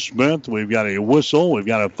Maddie Smith. We've got a whistle. We've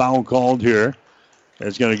got a foul called here.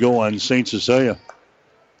 It's going to go on St. Cecilia.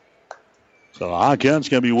 So the Hawkettes going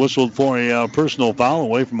to be whistled for a personal foul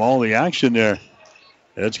away from all the action there.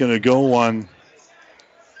 It's going to go on,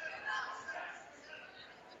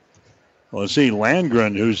 let's see,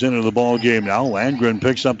 Landgren, who's into the ball game now. Landgren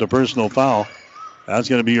picks up the personal foul. That's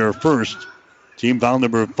going to be her first. Team foul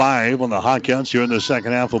number 5 on the Hawkettes here in the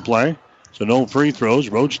second half of play. So no free throws.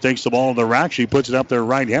 Roach takes the ball in the rack. She puts it up there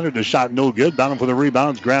right-handed. The shot no good. Bound for the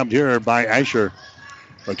rebounds. Grabbed here by Asher.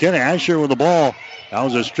 McKenna Asher with the ball. That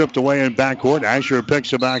was a stripped away in backcourt. Asher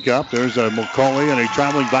picks it back up. There's a McCauley, and a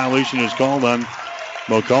traveling violation is called on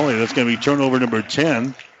McCauley. That's going to be turnover number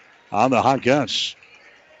 10 on the Hawkettes.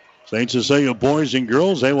 St. Cecilia boys and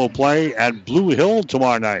girls, they will play at Blue Hill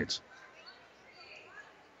tomorrow night.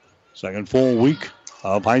 Second full week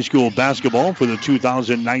of high school basketball for the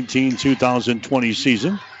 2019-2020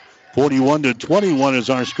 season. 41-21 is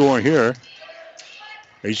our score here.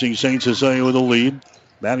 Facing St. Cecilia with a lead.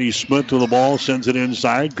 Maddie Smith with the ball, sends it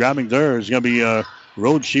inside. Grabbing there is going to be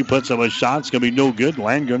Rhodes. She puts up a shot. It's going to be no good.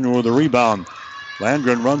 Landgren with the rebound.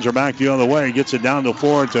 Landgren runs her back the other way. Gets it down the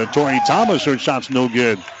floor to Tori Thomas. Her shot's no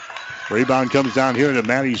good. Rebound comes down here to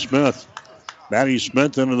Maddie Smith. Maddie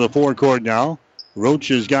Smith into the forecourt now. Roach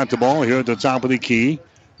has got the ball here at the top of the key.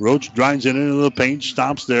 Roach drives it into the paint.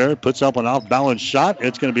 Stops there. Puts up an off-balance shot.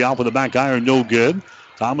 It's going to be off with the back iron. No good.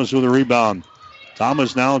 Thomas with a rebound.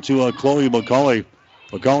 Thomas now to Chloe McCauley.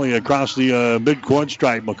 McCauley across the midcourt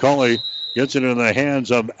stripe. McCauley gets it in the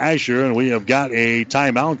hands of Asher, and we have got a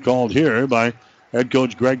timeout called here by head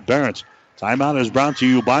coach Greg Barrett. Timeout is brought to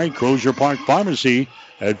you by Crozier Park Pharmacy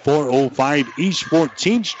at 405 East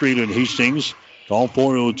 14th Street in Hastings. Call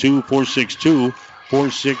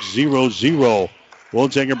 402-462-4600. We'll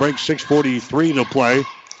take a break. 6:43 to play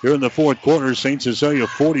here in the fourth quarter. St. Cecilia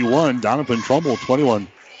 41, Doniphan Trumbull 21.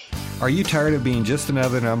 Are you tired of being just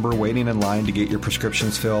another number waiting in line to get your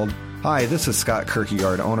prescriptions filled? Hi, this is Scott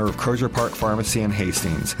Kierkegaard, owner of Crozier Park Pharmacy in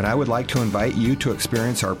Hastings, and I would like to invite you to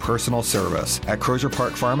experience our personal service. At Crozier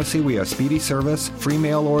Park Pharmacy, we have speedy service, free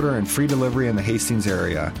mail order, and free delivery in the Hastings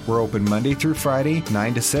area. We're open Monday through Friday,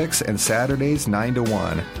 9 to 6, and Saturdays, 9 to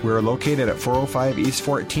 1. We are located at 405 East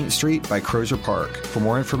 14th Street by Crozier Park. For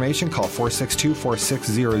more information, call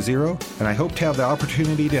 462-4600, and I hope to have the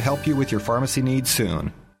opportunity to help you with your pharmacy needs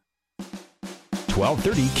soon.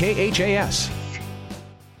 1230 KHAS.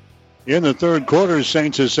 In the third quarter,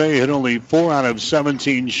 St. Cecilia hit only 4 out of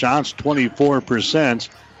 17 shots, 24%.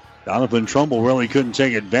 Doniphan Trumbull really couldn't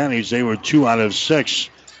take advantage. They were 2 out of 6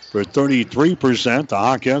 for 33%. The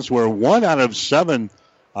Hawkettes were 1 out of 7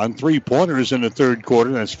 on three-pointers in the third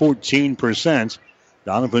quarter. That's 14%.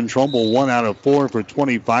 Doniphan Trumbull 1 out of 4 for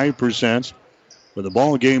 25%. For the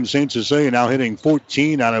ball game, St. Cecilia now hitting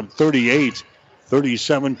 14 out of 38,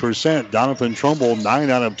 37%. Doniphan Trumbull 9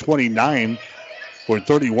 out of 29 for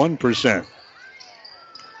 31%.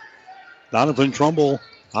 Doniphan Trumbull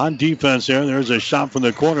on defense there. There's a shot from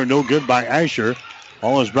the corner, no good by Asher.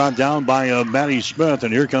 Ball is brought down by Maddie Smith,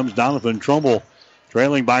 and here comes Doniphan Trumbull,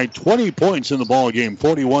 trailing by 20 points in the ball game,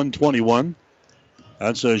 41-21.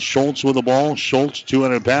 That's Schultz with the ball. Schultz,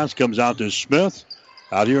 two-handed pass, comes out to Smith.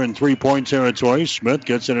 Out here in three-point territory, Smith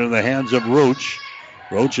gets it into the hands of Roach.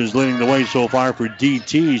 Roach is leading the way so far for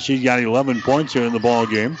DT. She's got 11 points here in the ball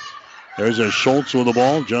game. There's a Schultz with the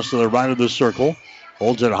ball just to the right of the circle.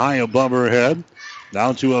 Holds it high above her head.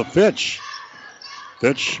 Down to a Fitch.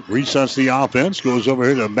 Fitch resets the offense. Goes over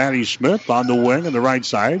here to Maddie Smith on the wing on the right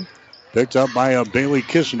side. Picked up by Bailey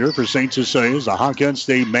Kissinger for St. Cecilia's. The Hawkins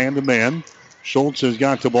stay man-to-man. Schultz has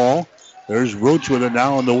got the ball. There's Roach with it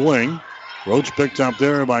now on the wing. Roach picked up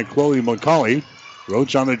there by Chloe McCauley.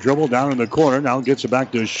 Roach on the dribble down in the corner. Now gets it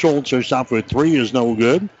back to Schultz. Her shot for three is no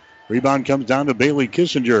good. Rebound comes down to Bailey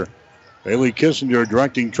Kissinger. Bailey Kissinger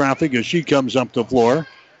directing traffic as she comes up the floor.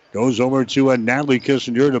 Goes over to Natalie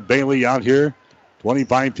Kissinger to Bailey out here.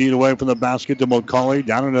 25 feet away from the basket to McCauley.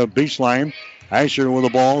 Down in the baseline. Asher with the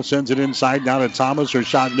ball. Sends it inside down to Thomas. Her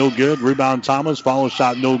shot no good. Rebound Thomas. Follow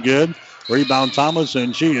shot no good. Rebound Thomas,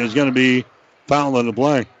 and she is going to be fouled on the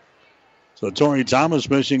play. So Tori Thomas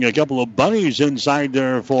missing a couple of bunnies inside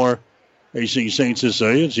there for AC St.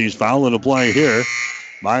 Cecilia. She's fouled on the play here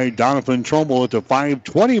by Doniphan Trumbull at the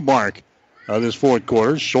 5:20 mark of this fourth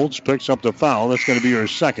quarter. Schultz picks up the foul. That's going to be her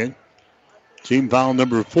second. Team foul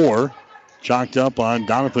number 4. Chalked up on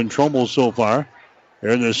Doniphan Trumbull so far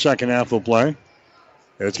here in the second half of play.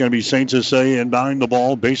 It's going to be St. Cecilia inbounding the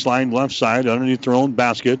ball. Baseline left side underneath their own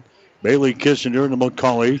basket. Bailey Kissinger to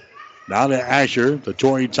McCauley. Now to Asher. To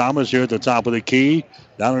Tori Thomas here at the top of the key.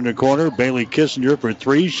 Down in the corner. Bailey Kissinger for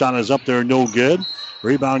three. Shot is up there, no good.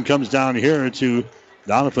 Rebound comes down here to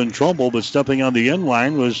Doniphan Trumbull, but stepping on the end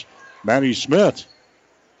line was Maddie Smith.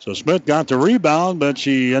 So Smith got the rebound, but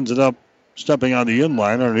she ended up stepping on the end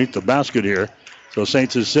line underneath the basket here. So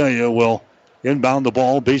St. Cecilia will inbound the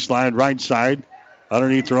ball. Baseline right side.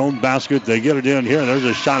 Underneath their own basket. They get it in here. There's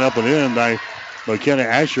a shot up and in by McKenna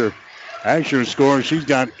Asher. Asher scores. She's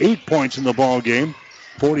got 8 points in the ball game.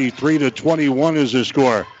 43-21 is the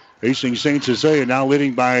score. Facing St. Cecilia now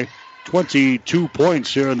leading by 22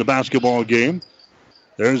 points here in the basketball game.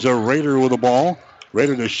 There's a Raider with the ball.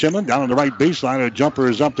 Raider to Shimon down on the right baseline. A jumper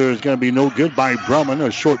is up there. It's going to be no good by Brumman,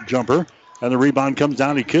 a short jumper. And the rebound comes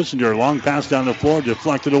down to Kissinger. Long pass down the floor,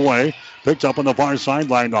 deflected away. Picked up on the far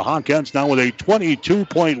sideline. The Hawkins now with a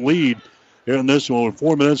 22-point lead here in this one with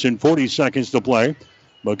 4 minutes and 40 seconds to play.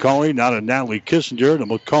 McCauley now to Natalie Kissinger to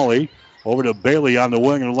McCauley. Over to Bailey on the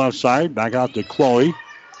wing on the left side. Back out to Chloe.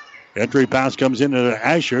 Entry pass comes into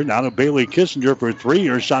Asher. Now to Bailey Kissinger for three.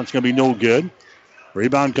 Her shot's going to be no good.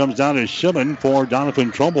 Rebound comes down to Shimon for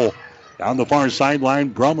Doniphan Trumbull. Down the far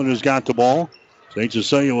sideline, Brumman has got the ball. St.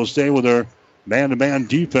 Cecilia will stay with her man-to-man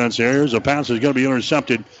defense here. Here's a pass that's going to be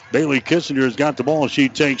intercepted. Bailey Kissinger has got the ball. She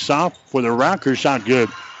takes off for the rack. Her shot good.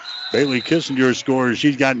 Bailey Kissinger scores.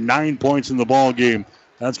 She's got 9 points in the ball game.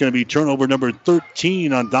 That's going to be turnover number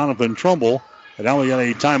 13 on Doniphan Trumbull. And now we got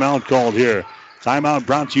a timeout called here. Timeout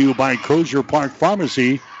brought to you by Crozier Park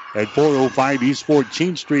Pharmacy at 405 East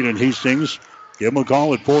 14th Street in Hastings. Give them a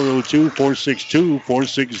call at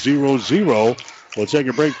 402-462-4600. We'll take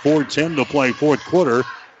a break. 4:10 to play fourth quarter.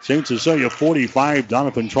 St. Cecilia 45,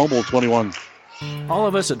 Doniphan Trumbull 21. All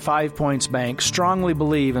of us at 5 Points Bank strongly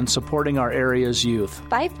believe in supporting our area's youth.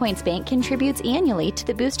 5 Points Bank contributes annually to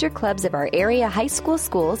the booster clubs of our area high school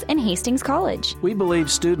schools and Hastings College. We believe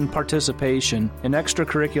student participation in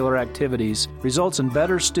extracurricular activities results in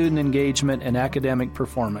better student engagement and academic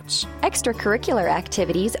performance. Extracurricular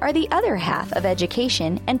activities are the other half of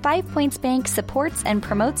education, and 5 Points Bank supports and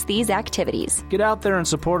promotes these activities. Get out there and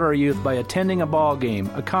support our youth by attending a ball game,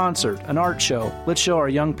 a concert, an art show. Let's show our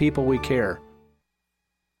young people we care.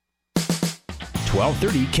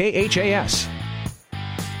 1230 KHAS.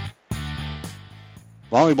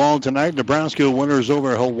 Volleyball tonight. Nebraska winners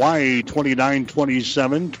over Hawaii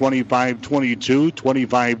 29-27, 25-22,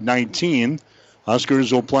 25-19.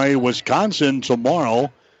 Huskers will play Wisconsin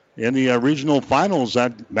tomorrow in the regional finals.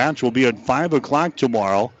 That match will be at 5 o'clock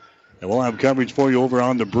tomorrow. And we'll have coverage for you over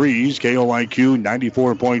on the Breeze, KOIQ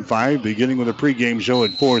 94.5, beginning with a pregame show at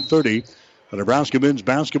 4:30. The Nebraska men's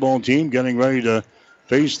basketball team getting ready to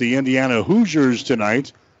face the Indiana Hoosiers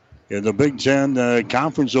tonight in the Big Ten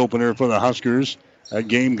conference opener for the Huskers. That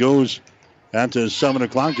game goes at 7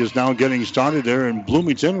 o'clock, is now getting started there in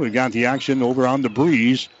Bloomington. We've got the action over on the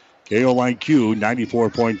Breeze, KOIQ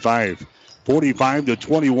 94.5.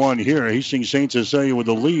 45-21 here. Hastings St. Cecilia with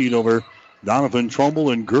the lead over Doniphan Trumbull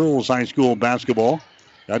in girls high school basketball.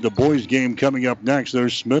 Got the boys game coming up next.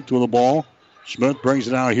 There's Smith with the ball. Smith brings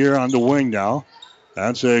it out here on the wing now.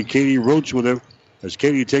 That's Katie Roach with it. As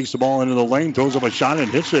Katie takes the ball into the lane, throws up a shot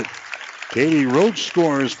and hits it. Katie Roach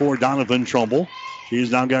scores for Doniphan Trumbull.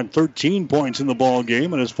 She's now got 13 points in the ball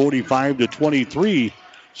game, and it's 45-23.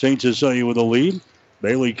 St. Cecilia with the lead.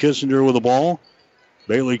 Bailey Kissinger with the ball.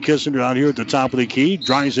 Bailey Kissinger out here at the top of the key.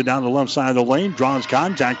 Drives it down the left side of the lane. Draws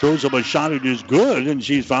contact. Throws up a shot. It is good. And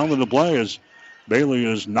she's fouled in the play as Bailey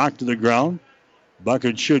is knocked to the ground.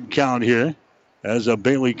 Bucket should count here as a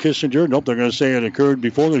Bailey Kissinger. Nope, they're going to say it occurred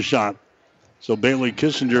before the shot. So Bailey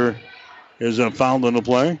Kissinger is fouled in the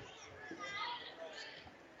play.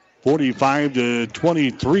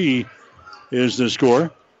 45-23 is the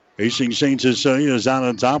score. Hastings St. Cecilia is out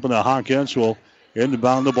on top, and the Hawkettes will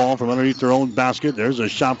inbound the ball from underneath their own basket. There's a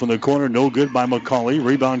shot from the corner. No good by McCauley.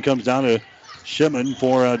 Rebound comes down to Shipman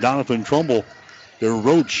for Doniphan Trumbull. To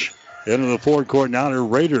Roach into the forecourt now to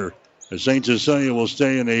Rader. The St. Cecilia will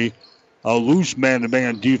stay in a loose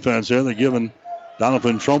man-to-man defense there. They're giving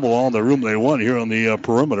Doniphan Trumbull all the room they want here on the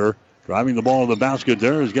perimeter. Driving the ball to the basket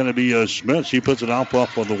there is going to be Smith. She puts it off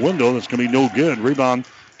of the window. That's going to be no good. Rebound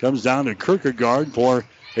comes down to Kierkegaard for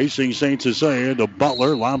Hastings St. Cecilia. The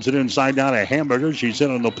Butler lobs it inside down to Hamburger. She's hit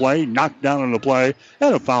on the play, knocked down on the play,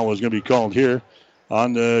 and a foul is going to be called here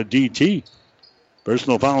on the DT.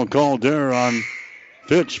 Personal foul called there on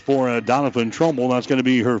Fitch for Doniphan Trumbull. That's going to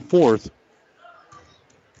be her fourth.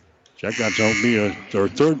 Check that's going to be her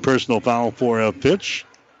third personal foul for Fitch.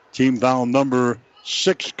 Team foul number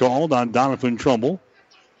 6 called on Doniphan Trumbull.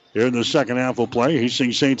 Here in the second half of play,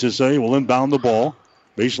 Hastings St. Cecilia will inbound the ball.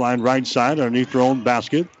 Baseline right side underneath their own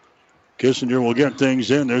basket. Kissinger will get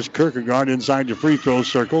things in. There's Kierkegaard inside the free throw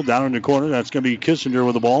circle. Down in the corner, that's going to be Kissinger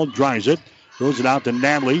with the ball. Drives it. Throws it out to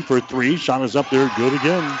Natalie for 3. Shot is up there. Good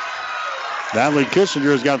again. Natalie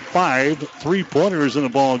Kissinger has got 5 3-pointers in the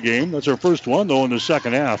ball game. That's her first one, though, in the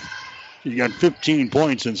second half. She's got 15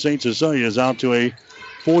 points, and St. Cecilia is out to a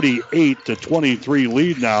 48-23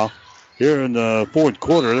 lead now. Here in the fourth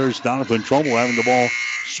quarter, there's Doniphan Trumbull having the ball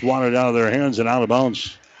swatted out of their hands and out of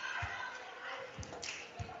bounds.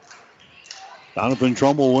 Doniphan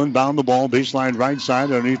Trumbull will inbound the ball, baseline right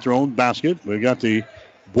side underneath their own basket. We've got the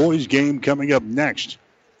boys game coming up next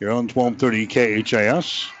here on 1230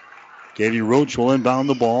 KHAS. Katie Roach will inbound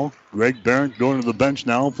the ball. Greg Barrett going to the bench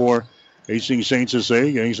now for Hastings St.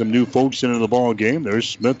 Cecilia, getting some new folks into the ball game. There's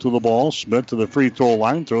Smith to the ball. Smith to the free throw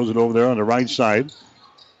line, throws it over there on the right side.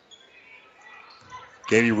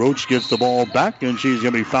 Katie Roach gets the ball back, and she's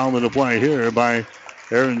going to be fouled in the play here by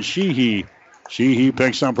Erin Sheehy. Sheehy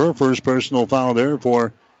picks up her first personal foul there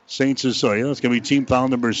for St. Cecilia. It's going to be team foul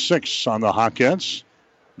number 6 on the Hawkettes.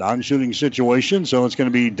 Non-shooting situation, so it's going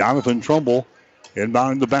to be Doniphan Trumbull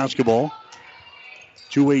inbound the basketball.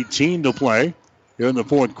 2:18 to play here in the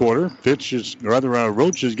fourth quarter.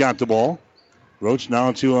 Roach has got the ball. Roach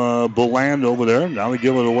now to Beland over there. Now they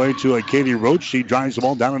give it away to Katie Roach. She drives the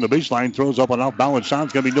ball down on the baseline, throws up an off-balance shot.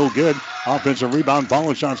 It's going to be no good. Offensive rebound,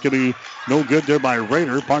 foul shot's going to be no good there by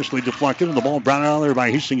Rader. Partially deflected, and the ball brought out there by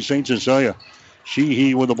Hastings St. Cecilia.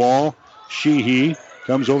 Sheehy with the ball. Sheehy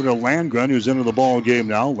comes over to Landgren, who's into the ball game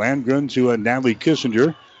now. Landgren to Natalie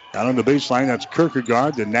Kissinger. Down on the baseline, that's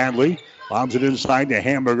Kierkegaard to Natalie. Lobs it inside to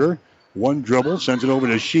Hamburger. One dribble, sends it over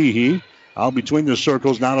to Sheehy. Out between the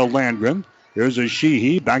circles now to Landgren. There's a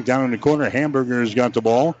Sheehy back down in the corner. Hamburger's got the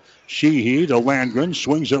ball. Sheehy to Landgren.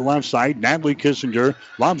 Swings it left side. Natalie Kissinger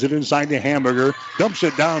lobs it inside to Hamburger. Dumps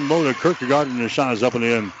it down low to Kierkegaard, and the shot is up and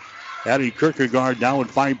in. Addie Kierkegaard down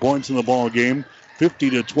with 5 points in the ball game.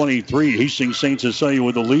 50-23. Hastings St. Cecilia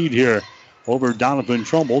with the lead here over Doniphan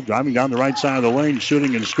Trumbull. Driving down the right side of the lane,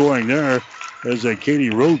 shooting and scoring there is Katie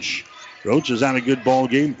Roach. Roach has had a good ball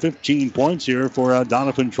game. 15 points here for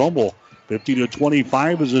Doniphan Trumbull.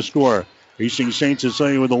 50-25 is the score. Hastings St.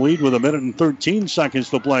 Cecilia with the lead with 1 minute and 13 seconds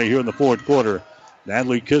to play here in the fourth quarter.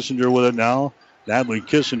 Natalie Kissinger with it now. Natalie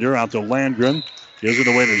Kissinger out to Landgren. Gives it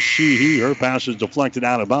away to Sheehy. Her pass is deflected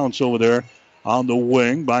out of bounds over there on the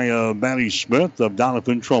wing by Maddie Smith of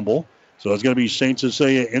Doniphan Trumbull. So it's going to be St.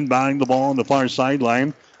 Cecilia inbounding the ball on the far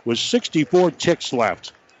sideline with 64 ticks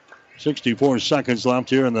left. 64 seconds left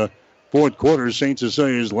here in the fourth quarter. St.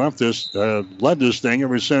 Cecilia's led this thing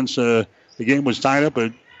ever since the game was tied up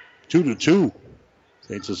at 2-2.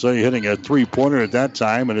 St. Cecilia hitting a three-pointer at that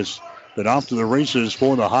time, and it's been off to the races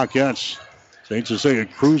for the Hawkettes. St. Cecilia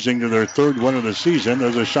cruising to their third win of the season.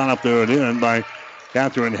 There's a shot up there at the end by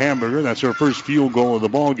Catherine Hamburger. That's her first field goal of the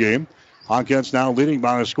ball game. Hawkettes now leading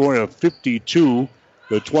by a score of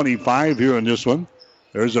 52-25 here in this one.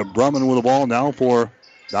 There's a Brumman with the ball now for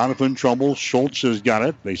Doniphan Trumbull. Schultz has got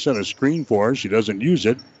it. They set a screen for her. She doesn't use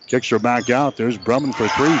it. Kicks her back out. There's Brumman for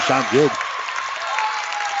three. Shot good.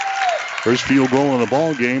 First field goal of the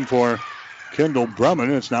ball game for Kendall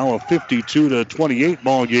Brumman. It's now a 52-28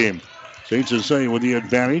 ball game. St. Cecilia with the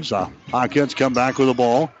advantage. The Hawkettes come back with the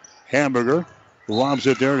ball. Hamburger lobs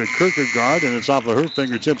it there to Kierkegaard, and it's off of her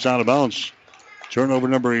fingertips out of bounds. Turnover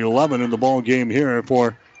number 11 in the ball game here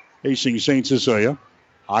for Hastings St. Cecilia.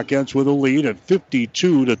 Hawkettes with a lead at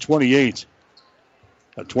 52-28.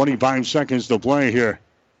 25 seconds to play here.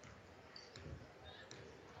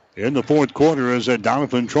 In the fourth quarter, as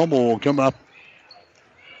Doniphan Trumbull will come up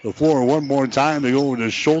the floor one more time. They go over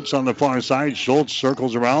to Schultz on the far side. Schultz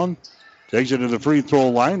circles around, takes it to the free throw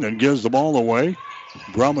line, and gives the ball away.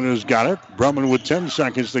 Brumman has got it. Brumman with 10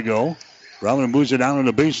 seconds to go. Brumman moves it down on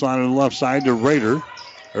the baseline on the left side to Rader.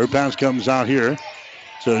 Her pass comes out here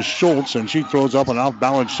to Schultz, and she throws up an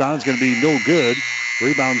off-balance shot. It's going to be no good.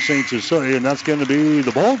 Rebound St. Cecilia, and that's going to be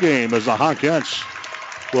the ball game as the Hawkettes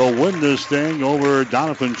will win this thing over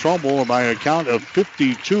Doniphan Trumbull by a count of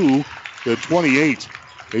 52-28.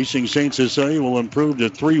 Hastings St. Cecilia will improve to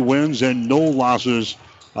 3 wins and no losses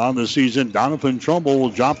on the season. Doniphan Trumbull will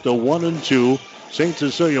drop to 1-2. St.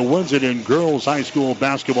 Cecilia wins it in girls high school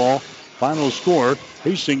basketball. Final score,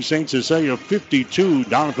 Hastings St. Cecilia 52,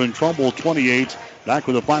 Doniphan Trumbull 28. Back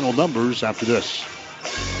with the final numbers after this.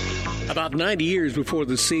 About 90 years before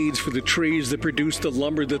the seeds for the trees that produce the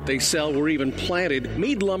lumber that they sell were even planted,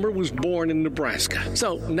 Mead Lumber was born in Nebraska.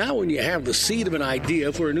 So now when you have the seed of an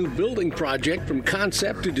idea for a new building project from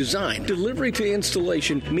concept to design, delivery to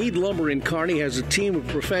installation, Mead Lumber in Kearney has a team of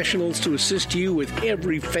professionals to assist you with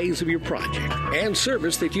every phase of your project and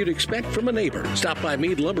service that you'd expect from a neighbor. Stop by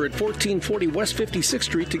Mead Lumber at 1440 West 56th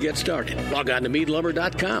Street to get started. Log on to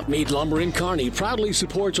meadlumber.com. Mead Lumber in Kearney proudly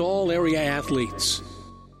supports all area athletes.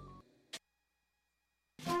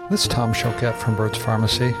 This is Tom Choquette from Burt's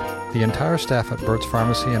Pharmacy. The entire staff at Burt's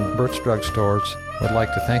Pharmacy and Burt's Drug Stores would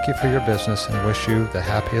like to thank you for your business and wish you the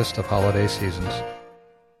happiest of holiday seasons.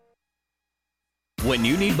 When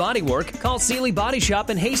you need body work, call Sealy Body Shop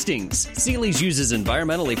in Hastings. Sealy's uses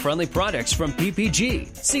environmentally friendly products from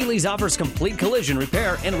PPG. Sealy's offers complete collision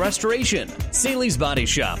repair and restoration. Sealy's Body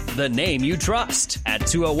Shop, the name you trust, at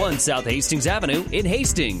 201 South Hastings Avenue in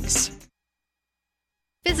Hastings.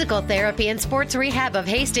 Physical Therapy and Sports Rehab of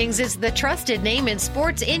Hastings is the trusted name in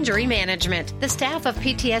sports injury management. The staff of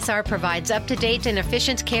PTSR provides up-to-date and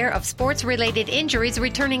efficient care of sports-related injuries,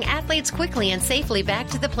 returning athletes quickly and safely back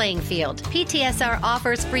to the playing field. PTSR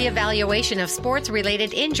offers free evaluation of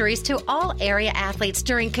sports-related injuries to all area athletes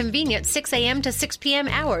during convenient 6 a.m. to 6 p.m.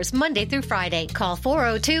 hours, Monday through Friday. Call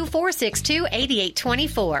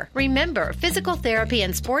 402-462-8824. Remember, Physical Therapy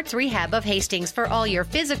and Sports Rehab of Hastings for all your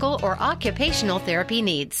physical or occupational therapy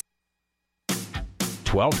needs.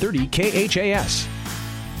 1230 KHAS.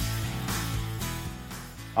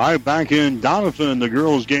 All right, back in Doniphan, the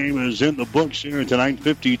girls' game is in the books here tonight,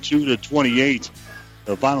 52-28.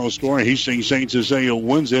 The final score, Hastings St. Cecilia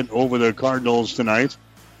wins it over the Cardinals tonight.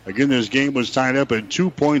 Again, this game was tied up at 2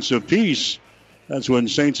 points apiece. That's when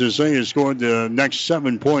St. Cecilia scored the next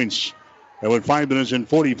 7 points. And with 5 minutes and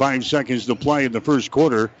 45 seconds to play in the first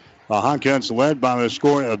quarter, the Hawkettes led by a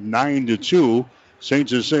score of 9-2. St.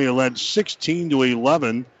 Cecilia led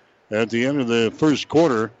 16-11 at the end of the first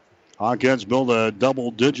quarter. Hawkettes built a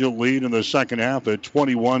double-digit lead in the second half at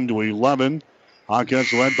 21-11.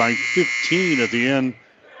 Hawkettes led by 15 at the end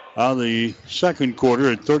of the second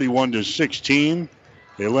quarter at 31-16.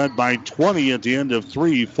 They led by 20 at the end of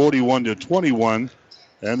 3, 41-21.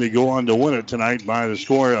 And they go on to win it tonight by the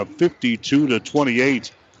score of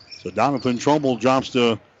 52-28. So Doniphan Trumbull drops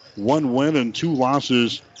to 1 win and 2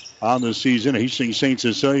 losses on the season. Hastings St.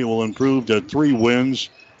 Cecilia will improve to 3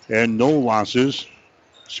 wins and no losses.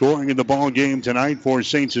 Scoring in the ball game tonight for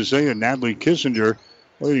St. Cecilia, Natalie Kissinger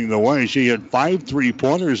leading the way. She had 5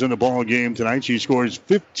 3-pointers in the ball game tonight. She scores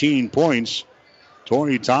 15 points.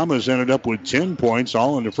 Tori Thomas ended up with 10 points,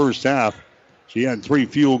 all in the first half. She had 3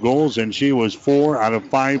 field goals, and she was 4 out of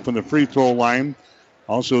 5 from the free throw line.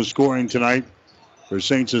 Also scoring tonight for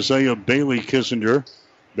St. Cecilia, Bailey Kissinger.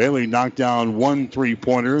 Bailey knocked down 1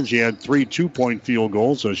 3-pointer, and she had 3 2-point field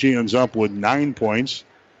goals, so she ends up with 9 points.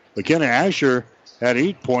 McKenna Asher had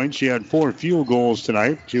 8 points. She had 4 field goals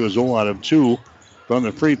tonight. She was 0 out of 2 from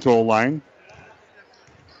the free throw line.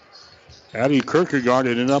 Addie Kierkegaard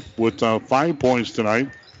ended up with 5 points tonight.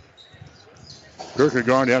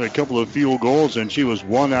 Kierkegaard had a couple of field goals, and she was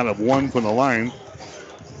 1 out of 1 from the line.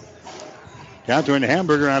 Catherine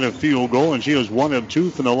Hamburger had a field goal, and she was 1 of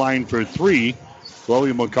 2 from the line for 3.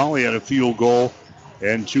 Chloe McCauley had a field goal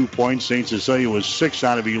and 2 points. St. Cecilia was 6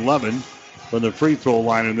 out of 11 from the free throw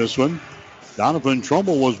line in this one. Doniphan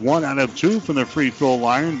Trumbull was 1 out of 2 from the free throw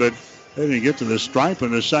line, but they didn't get to the stripe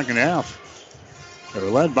in the second half. They're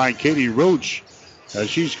led by Katie Roach as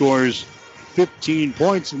she scores 15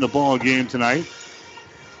 points in the ball game tonight.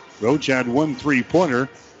 Roach had 1 3-pointer,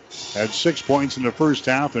 had 6 points in the first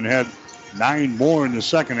half, and had 9 more in the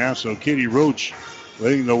second half. So Katie Roach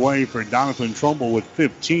leading the way for Doniphan Trumbull with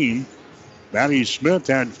 15. Maddie Smith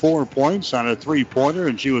had 4 points on a 3-pointer,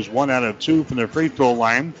 and she was 1 out of 2 from the free throw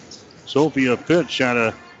line. Sophia Fitch had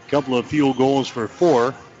a couple of field goals for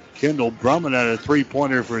 4. Kendall Brumman had a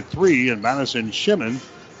 3-pointer for 3, and Madison Shimon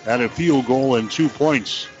had a field goal and 2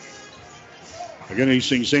 points. Again,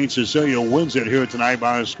 Hastings St. Cecilia wins it here tonight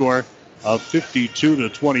by a score of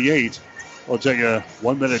 52-28. We'll take a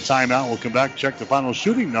 1-minute timeout. We'll come back, check the final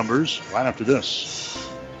shooting numbers right after this.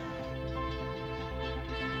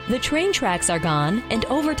 The train tracks are gone, and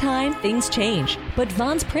over time, things change. But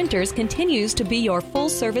Vaughn's Printers continues to be your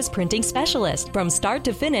full-service printing specialist. From start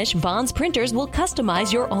to finish, Vaughn's Printers will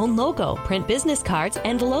customize your own logo, print business cards,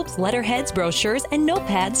 envelopes, letterheads, brochures, and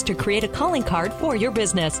notepads to create a calling card for your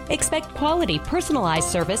business. Expect quality, personalized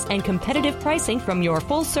service and competitive pricing from your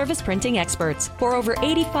full-service printing experts. For over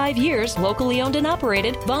 85 years, locally owned and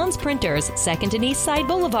operated, Vaughn's Printers, 2nd and East Side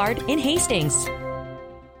Boulevard in Hastings.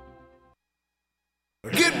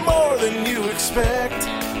 Get more than you expect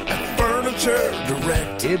at Furniture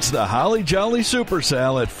Direct. It's the Holly Jolly Super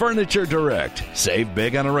Sale at Furniture Direct. Save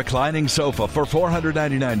big on a reclining sofa for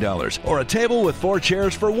 $499 or a table with 4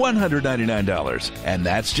 chairs for $199. And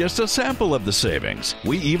that's just a sample of the savings.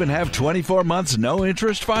 We even have 24 months no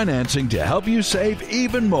interest financing to help you save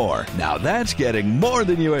even more. Now that's getting more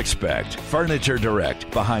than you expect. Furniture Direct,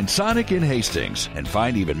 behind Sonic in Hastings. And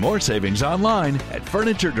find even more savings online at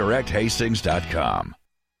FurnitureDirectHastings.com.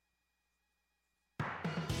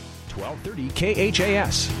 1230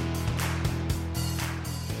 KHAS.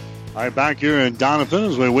 All right, back here in Doniphan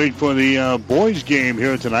as we wait for the boys' game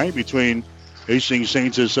here tonight between Hastings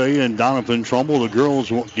St. Cecilia and Doniphan Trumbull. The girls'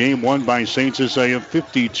 game won by St. Cecilia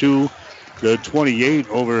 52-28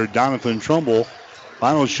 over Doniphan Trumbull.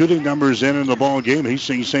 Final shooting numbers in the ball game.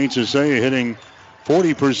 Hastings St. Cecilia hitting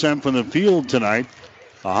 40% from the field tonight.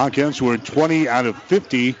 The Hawkins were 20 out of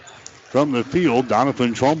 50 from the field.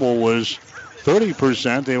 Doniphan Trumbull was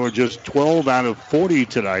 30%. They were just 12 out of 40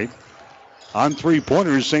 tonight. On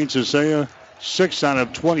 3-pointers, St. Cecilia 6 out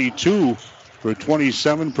of 22 for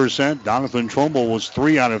 27%. Doniphan Trumbull was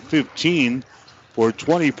 3 out of 15 for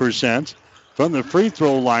 20%. From the free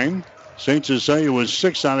throw line, St. Cecilia was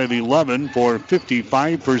 6 out of 11 for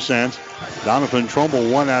 55%. Doniphan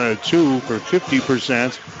Trumbull 1 out of 2 for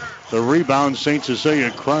 50%. The rebound, St.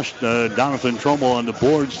 Cecilia crushed Doniphan Trumbull on the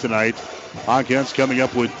boards tonight. Hawkins coming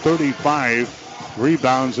up with 35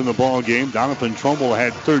 rebounds in the ball game. Doniphan Trumbull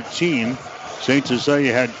had 13. St.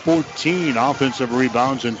 Cecilia had 14 offensive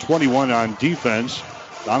rebounds and 21 on defense.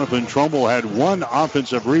 Doniphan Trumbull had 1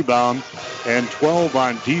 offensive rebound and 12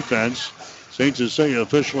 on defense. St. Cecilia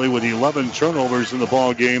officially with 11 turnovers in the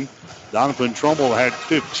ball game. Doniphan Trumbull had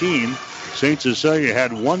 15. St. Cecilia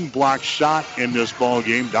had 1 block shot in this ball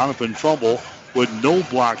game. Doniphan Trumbull with no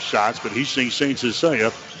block shots, but Hastings St.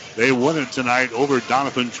 Cecilia, they won it tonight over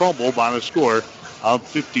Doniphan Trumbull by a score of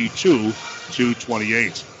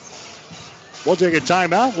 52-28. We'll take a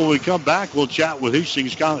timeout. When we come back, we'll chat with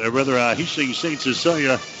Hastings St.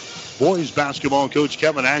 Cecilia boys basketball coach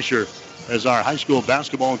Kevin Asher as our high school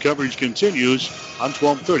basketball coverage continues on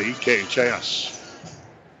 1230 KHAS.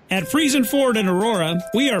 At Friesen Ford in Aurora,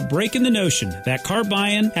 we are breaking the notion that car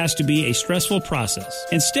buying has to be a stressful process.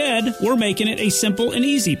 Instead, we're making it a simple and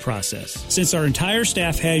easy process, since our entire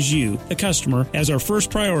staff has you, the customer, as our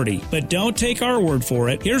first priority. But don't take our word for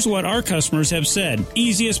it. Here's what our customers have said.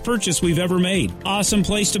 Easiest purchase we've ever made. Awesome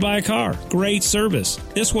place to buy a car. Great service.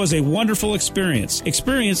 This was a wonderful experience.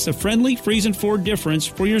 Experience the friendly Friesen Ford difference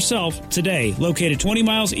for yourself today. Located 20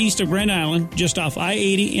 miles east of Grand Island, just off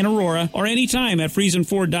I-80 in Aurora, or anytime at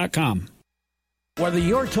FriesenFord.com. Whether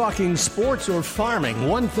you're talking sports or farming,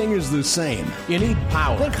 one thing is the same. You need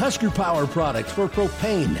power. Think Husker Power products for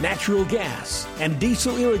propane, natural gas, and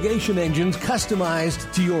diesel irrigation engines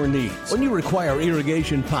customized to your needs. When you require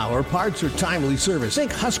irrigation power, parts, or timely service,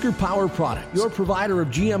 think Husker Power products, your provider of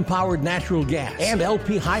GM-powered natural gas and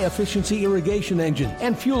LP high-efficiency irrigation engines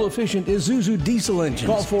and fuel-efficient Isuzu diesel engines.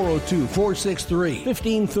 Call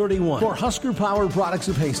 402-463-1531 for Husker Power products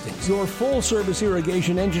of Hastings, your full-service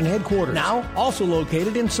irrigation engine headquarters. Now, also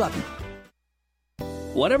located in Sutton.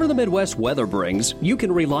 Whatever the Midwest weather brings, you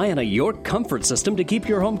can rely on a York comfort system to keep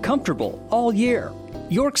your home comfortable all year.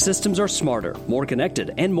 York systems are smarter, more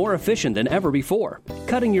connected, and more efficient than ever before,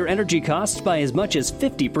 cutting your energy costs by as much as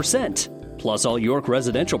 50%. Plus, all York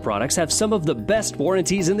residential products have some of the best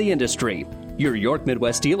warranties in the industry. Your York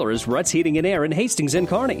Midwest dealer is Ruts Heating and Air in Hastings and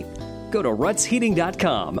Kearney. Go to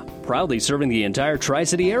rutsheating.com, proudly serving the entire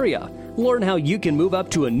Tri-City area. Learn how you can move up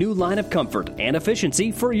to a new line of comfort and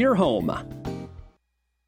efficiency for your home.